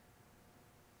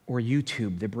or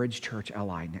YouTube, The Bridge Church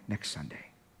LI, next Sunday.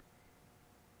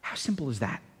 How simple is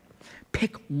that?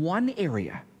 Pick one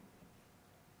area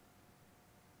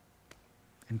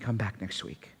and come back next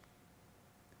week.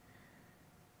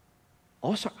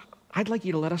 Also, I'd like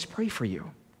you to let us pray for you.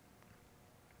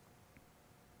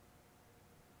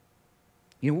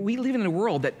 You know, we live in a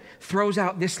world that throws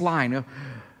out this line of,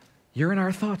 you're in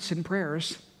our thoughts and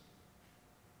prayers.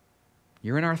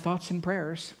 You're in our thoughts and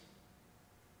prayers.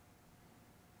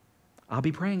 I'll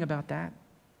be praying about that.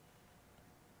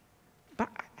 But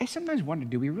I sometimes wonder,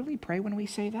 do we really pray when we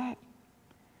say that?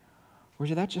 Or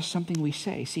is that just something we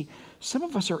say? See, some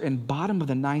of us are in bottom of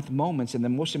the ninth moments, and the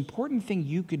most important thing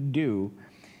you could do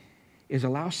is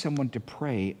allow someone to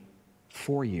pray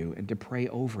for you and to pray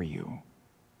over you.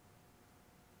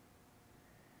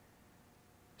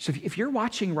 So if you're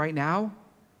watching right now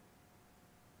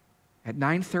at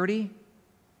 9:30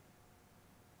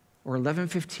 or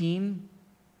 11:15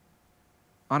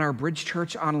 on our Bridge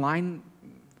Church online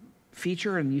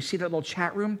feature, and you see that little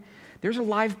chat room, there's a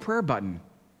live prayer button.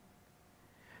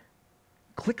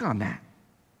 Click on that.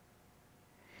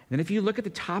 Then if you look at the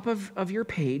top of your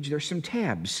page, there's some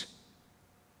tabs.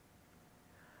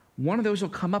 One of those will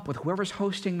come up with whoever's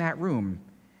hosting that room,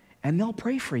 and they'll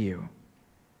pray for you.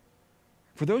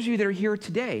 For those of you that are here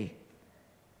today,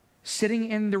 sitting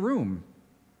in the room,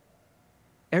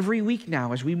 every week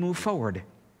now as we move forward,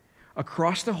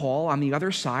 across the hall on the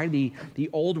other side, the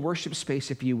old worship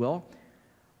space, if you will,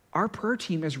 our prayer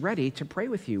team is ready to pray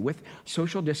with you with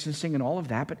social distancing and all of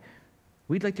that, but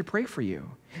we'd like to pray for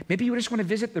you. Maybe you just want to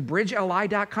visit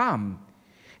thebridgeli.com,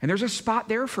 and there's a spot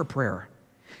there for prayer.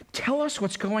 Tell us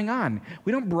what's going on.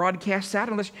 We don't broadcast that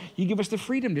unless you give us the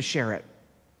freedom to share it.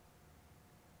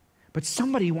 But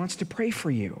somebody wants to pray for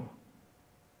you.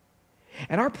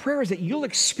 And our prayer is that you'll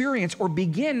experience or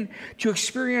begin to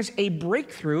experience a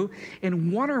breakthrough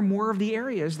in one or more of the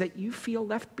areas that you feel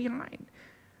left behind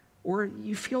or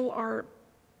you feel are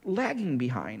lagging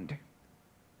behind.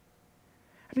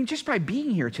 I mean, just by being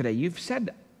here today, you've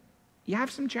said you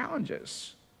have some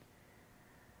challenges.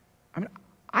 I mean,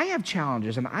 I have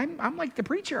challenges, and I'm like the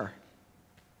preacher.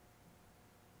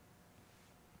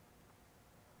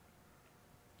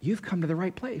 You've come to the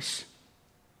right place.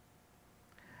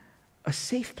 A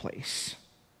safe place.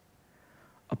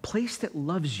 A place that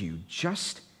loves you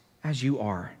just as you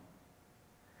are.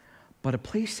 But a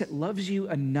place that loves you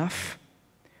enough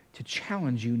to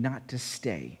challenge you not to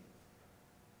stay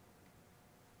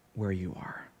where you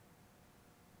are.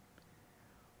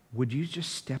 Would you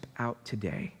just step out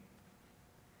today,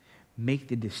 make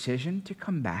the decision to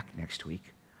come back next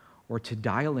week, or to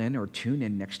dial in or tune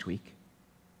in next week,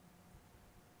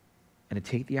 and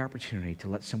to take the opportunity to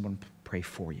let someone pray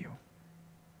for you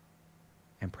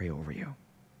and pray over you?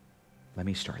 Let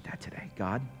me start that today.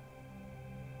 God,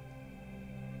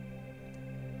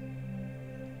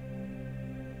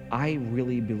 I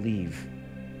really believe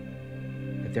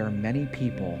that there are many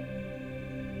people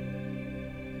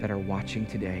that are watching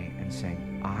today and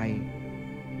saying, I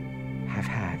have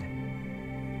had,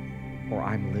 or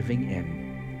I'm living in,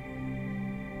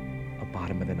 a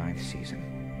bottom of the ninth season.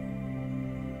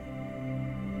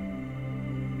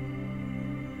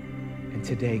 And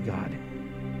today, God,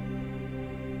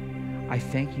 I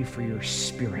thank you for your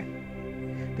Spirit,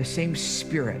 the same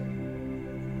Spirit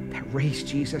that raised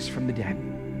Jesus from the dead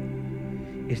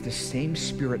is the same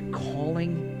Spirit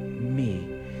calling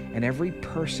me and every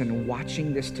person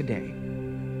watching this today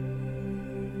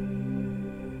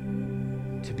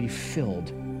to be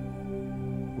filled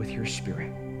with your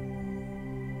Spirit,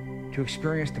 to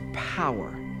experience the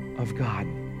power of God,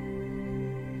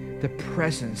 the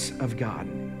presence of God,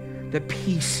 the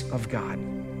peace of God,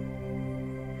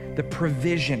 the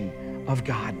provision of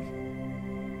God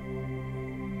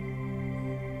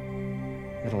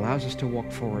that allows us to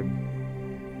walk forward,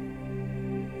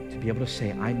 to be able to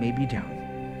say, I may be down,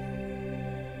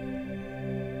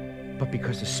 but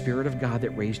because the Spirit of God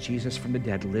that raised Jesus from the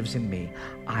dead lives in me,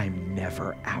 I'm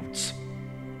never out.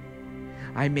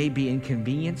 I may be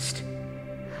inconvenienced.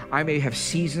 I may have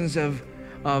seasons of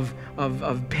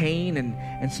pain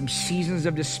and some seasons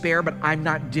of despair, but I'm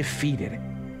not defeated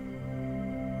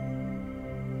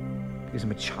because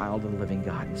I'm a child of the living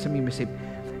God. And some of you may say,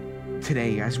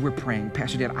 today, as we're praying,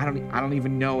 Pastor Dan, I don't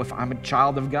even know if I'm a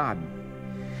child of God.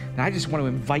 And I just want to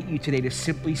invite you today to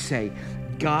simply say,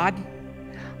 God,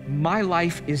 my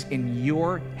life is in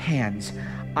your hands.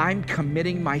 I'm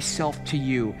committing myself to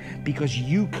you because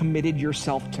you committed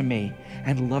yourself to me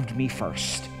and loved me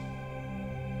first.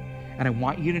 And I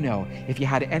want you to know, if you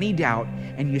had any doubt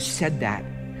and you said that,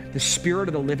 the Spirit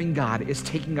of the living God is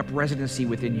taking up residency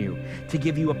within you to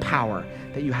give you a power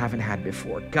that you haven't had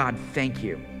before. God, thank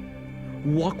you.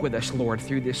 Walk with us, Lord,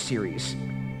 through this series,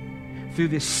 through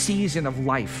this season of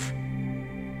life,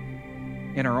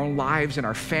 in our own lives, in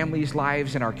our families'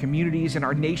 lives, in our communities, in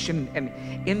our nation, and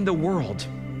in the world.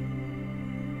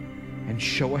 And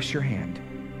show us your hand.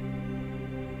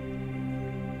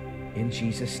 In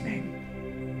Jesus' name,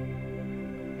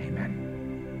 amen.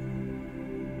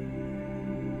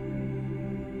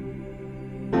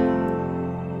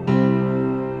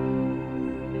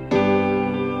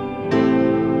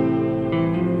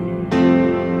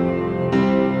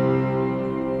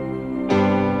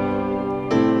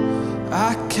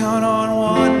 I count on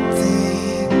one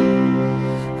thing,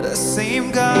 the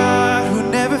same God who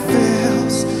never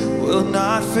fails will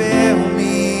not fail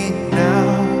me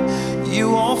now.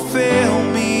 You won't fail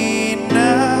me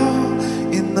now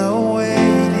in the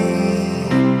waiting.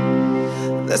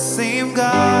 The same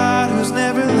God who's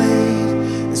never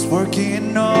late is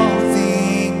working all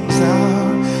things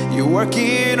out. You're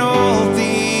working all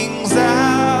things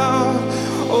out.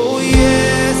 Oh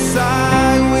yes,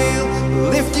 I will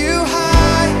lift you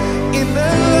high in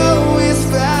the lowest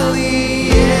valley.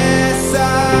 Yes,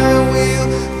 I will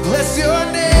bless your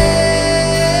name.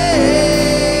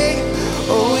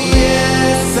 Oh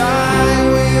yes, I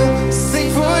will sing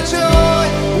for joy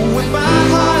when my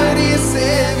heart is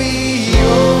heavy.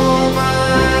 All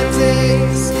my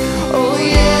days, oh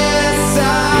yes,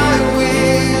 I will.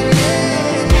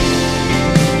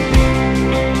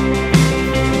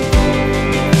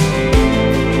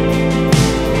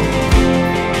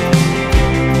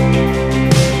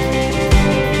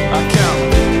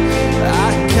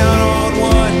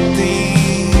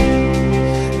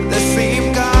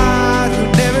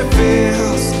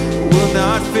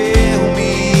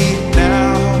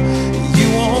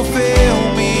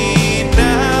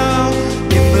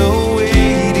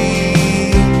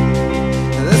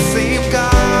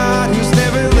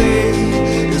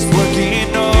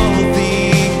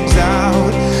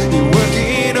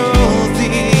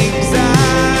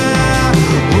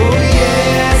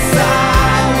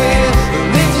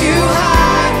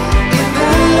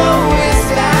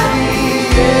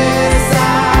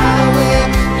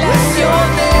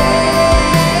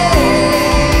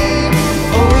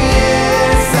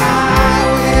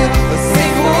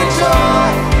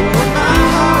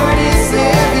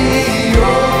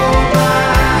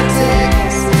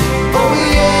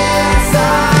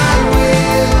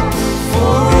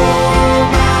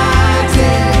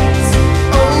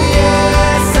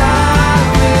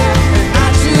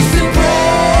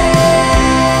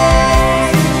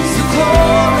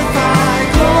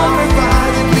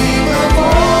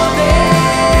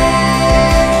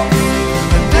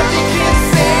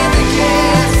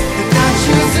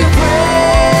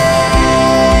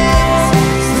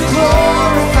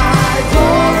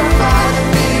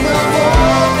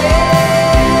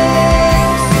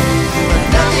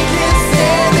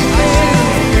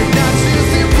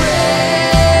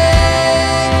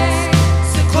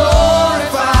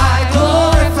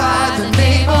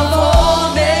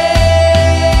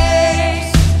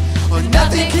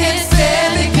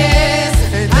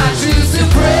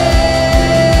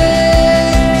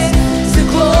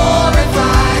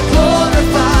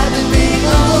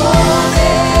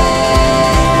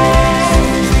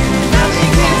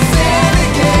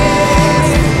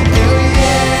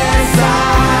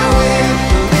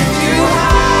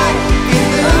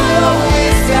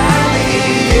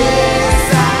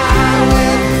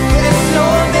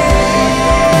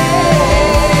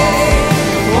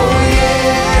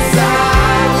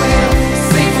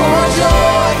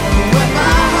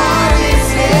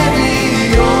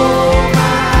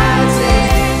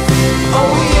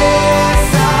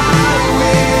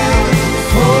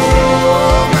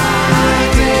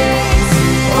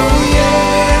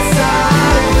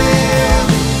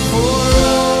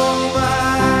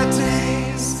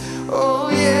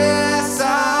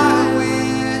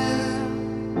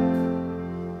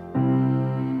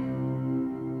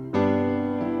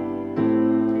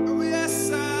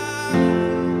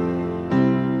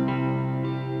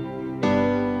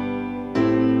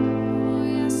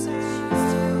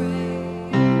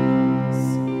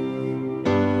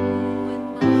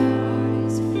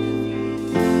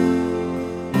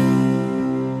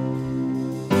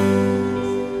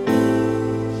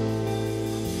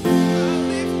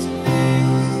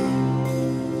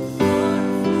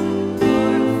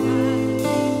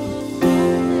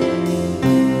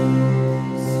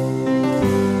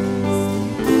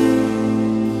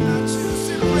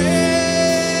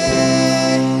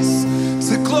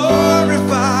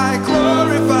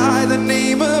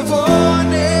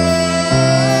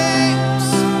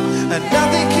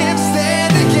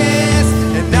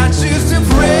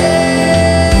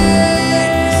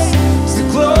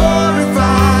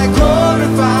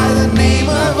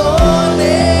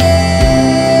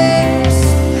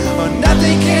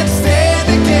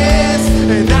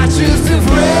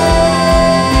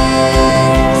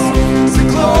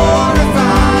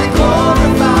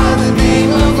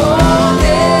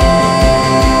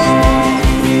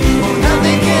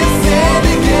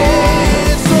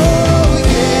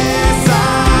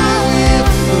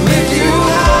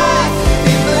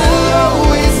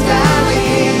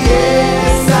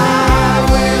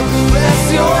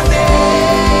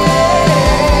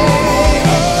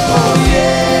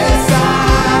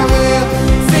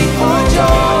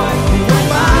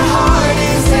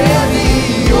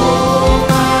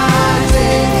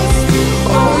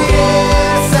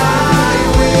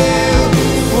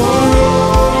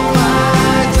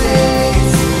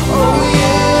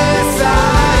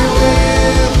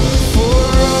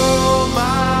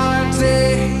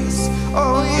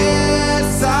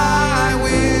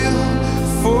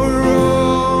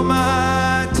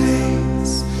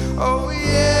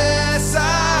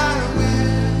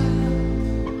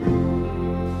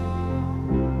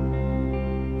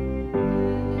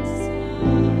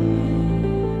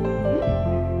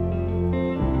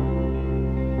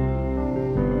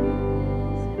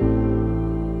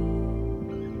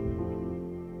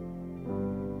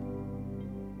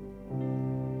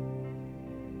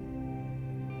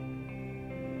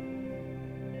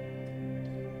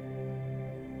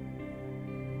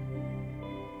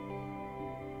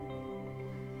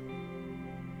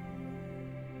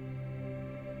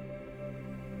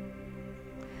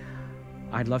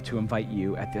 I'd love to invite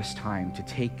you at this time to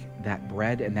take that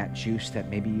bread and that juice that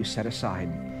maybe you set aside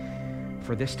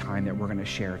for this time that we're going to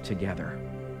share together.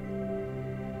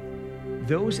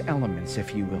 Those elements,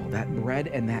 if you will, that bread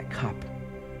and that cup,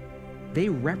 they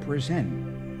represent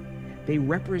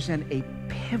a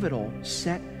pivotal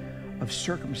set of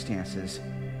circumstances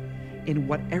in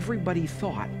what everybody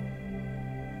thought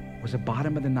was a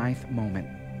bottom of the ninth moment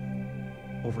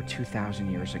over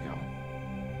 2,000 years ago.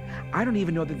 I don't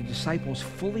even know that the disciples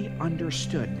fully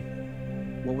understood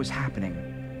what was happening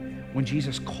when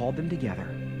Jesus called them together,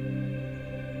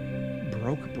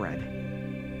 broke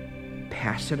bread,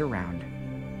 passed it around,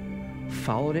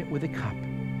 followed it with a cup,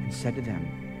 and said to them,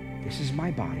 "This is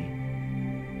my body,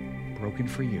 broken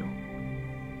for you,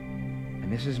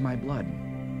 and this is my blood,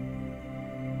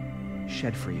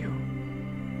 shed for you."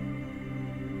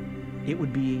 It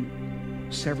would be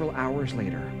several hours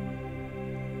later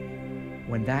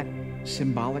when that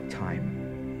symbolic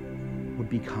time would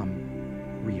become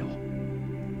real.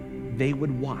 They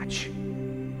would watch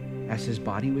as his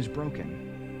body was broken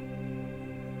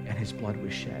and his blood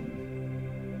was shed.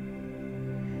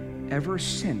 Ever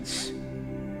since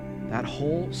that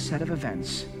whole set of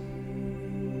events,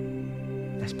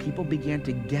 as people began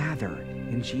to gather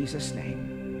in Jesus' name,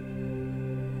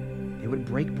 they would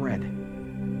break bread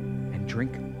and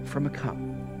drink from a cup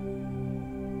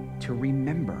to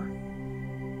remember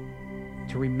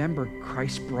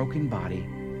Christ's broken body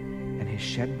and his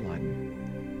shed blood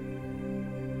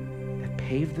that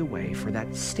paved the way for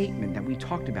that statement that we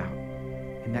talked about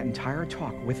in that entire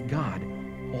talk. With God,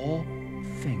 all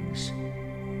things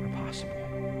are possible.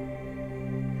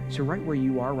 So right where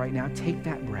you are right now, take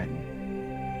that bread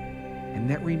and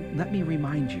let me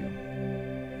remind you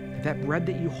that that bread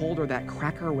that you hold, or that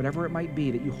cracker, or whatever it might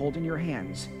be that you hold in your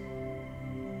hands,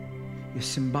 is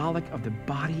symbolic of the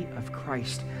body of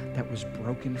Christ that was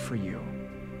broken for you.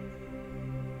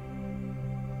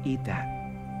 Eat that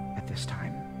at this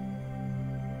time.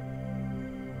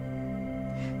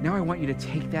 Now I want you to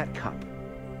take that cup,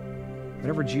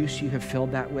 whatever juice you have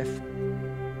filled that with,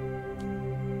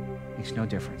 makes no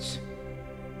difference.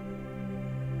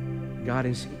 God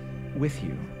is with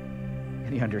you,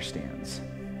 and he understands.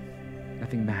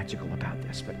 Nothing magical about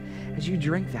this, but as you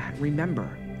drink that, remember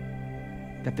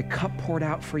that the cup poured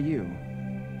out for you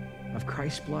of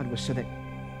Christ's blood was so that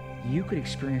you could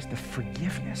experience the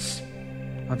forgiveness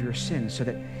of your sins, so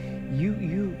that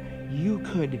you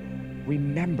could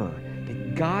remember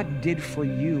that God did for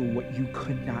you what you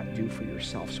could not do for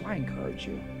yourself. So I encourage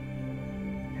you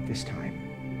at this time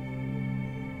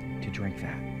to drink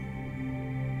that.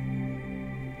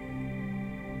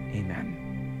 Amen.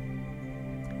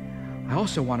 I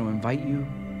also want to invite you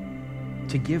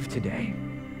to give today.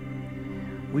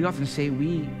 We often say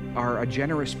we are a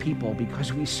generous people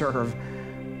because we serve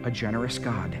a generous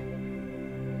God.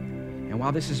 And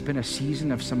while this has been a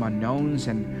season of some unknowns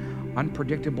and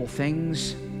unpredictable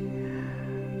things,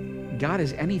 God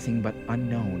is anything but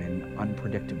unknown and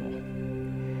unpredictable.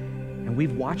 And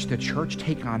we've watched the church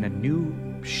take on a new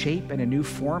shape and a new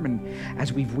form, and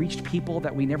as we've reached people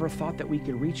that we never thought that we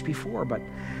could reach before. But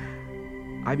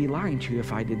I'd be lying to you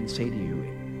if I didn't say to you,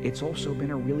 it's also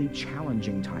been a really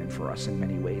challenging time for us in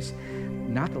many ways,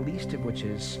 not the least of which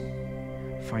is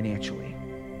financially.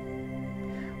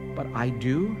 But I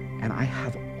do, and I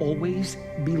have always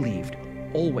believed,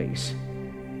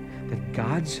 that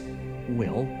God's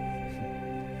will,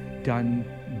 done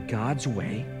God's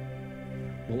way,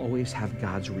 will always have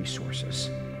God's resources.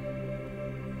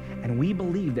 And we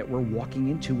believe that we're walking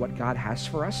into what God has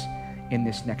for us in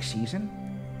this next season.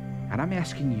 And I'm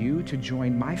asking you to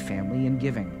join my family in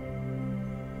giving.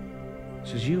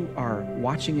 So as you are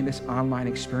watching in this online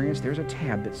experience, there's a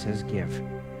tab that says Give.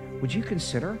 Would you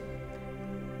consider,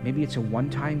 maybe it's a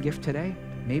one-time gift today,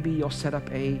 maybe you'll set up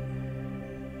a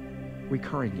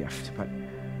recurring gift, but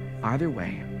either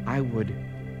way, I would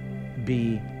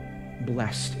be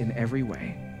blessed in every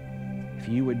way if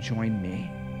you would join me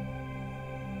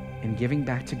in giving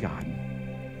back to God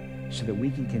so that we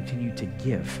can continue to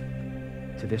give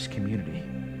to this community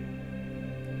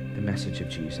the message of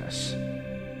Jesus.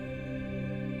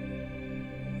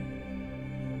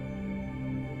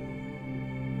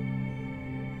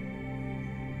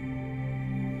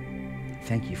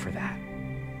 Thank you for that.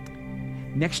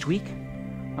 Next week,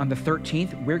 on the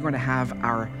 13th, we're going to have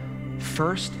our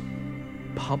first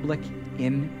public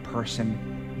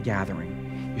in-person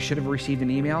gathering. You should have received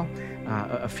an email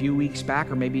a few weeks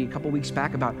back, or maybe a couple weeks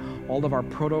back, about all of our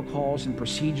protocols and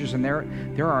procedures, and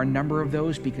there are a number of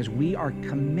those, because we are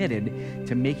committed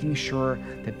to making sure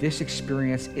that this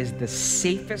experience is the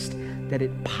safest that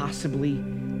it possibly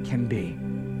can be.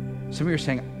 Some of you are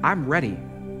saying, I'm ready.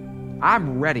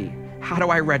 I'm ready. How do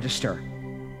I register?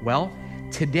 Well,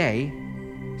 today,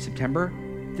 September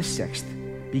the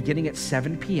 6th, beginning at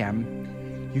 7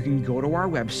 p.m., you can go to our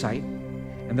website,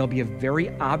 and there'll be a very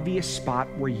obvious spot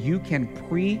where you can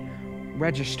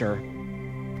pre-register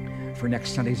for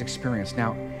next Sunday's experience.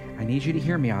 Now, I need you to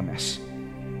hear me on this.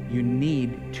 You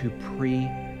need to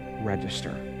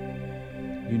pre-register.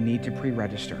 You need to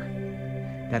pre-register.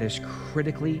 That is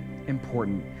critically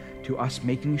important to us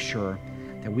making sure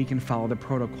that we can follow the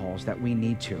protocols that we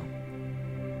need to.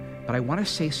 But I want to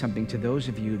say something to those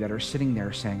of you that are sitting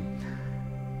there saying,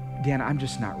 Dan, I'm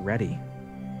just not ready.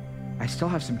 I still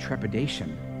have some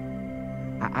trepidation.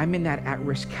 I'm in that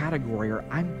at-risk category, or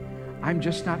I'm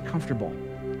just not comfortable.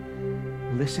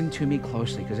 Listen to me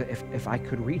closely, because if I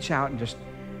could reach out and just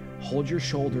hold your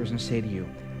shoulders and say to you,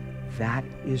 that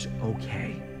is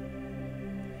okay.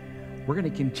 We're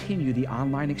going to continue the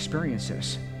online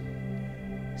experiences.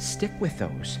 Stick with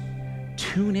those.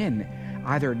 Tune in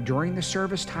either during the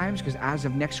service times, because as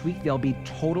of next week, they'll be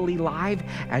totally live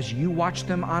as you watch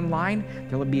them online.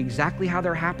 They'll be exactly how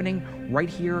they're happening right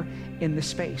here in the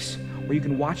space. Or you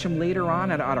can watch them later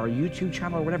on at our YouTube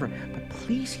channel or whatever. But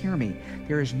please hear me.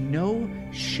 There is no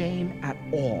shame at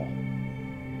all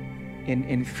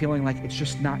in feeling like it's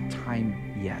just not time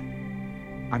yet.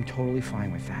 I'm totally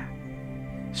fine with that.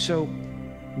 So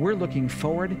we're looking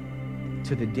forward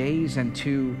to the days and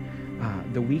to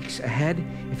the weeks ahead.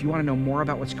 If you want to know more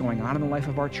about what's going on in the life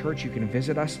of our church, you can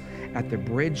visit us at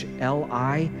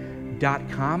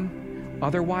thebridgeli.com.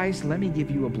 Otherwise, let me give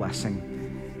you a blessing,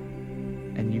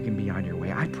 and you can be on your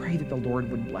way. I pray that the Lord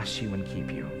would bless you and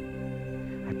keep you.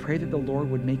 I pray that the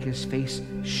Lord would make his face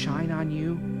shine on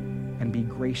you and be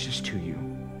gracious to you.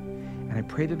 And I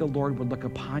pray that the Lord would look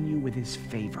upon you with his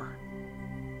favor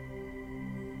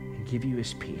and give you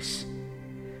his peace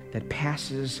that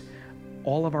passes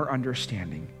all of our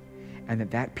understanding, and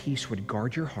that peace would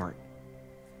guard your heart,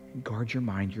 guard your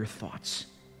mind, your thoughts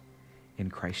in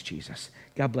Christ Jesus.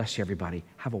 God bless you, everybody.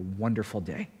 Have a wonderful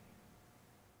day.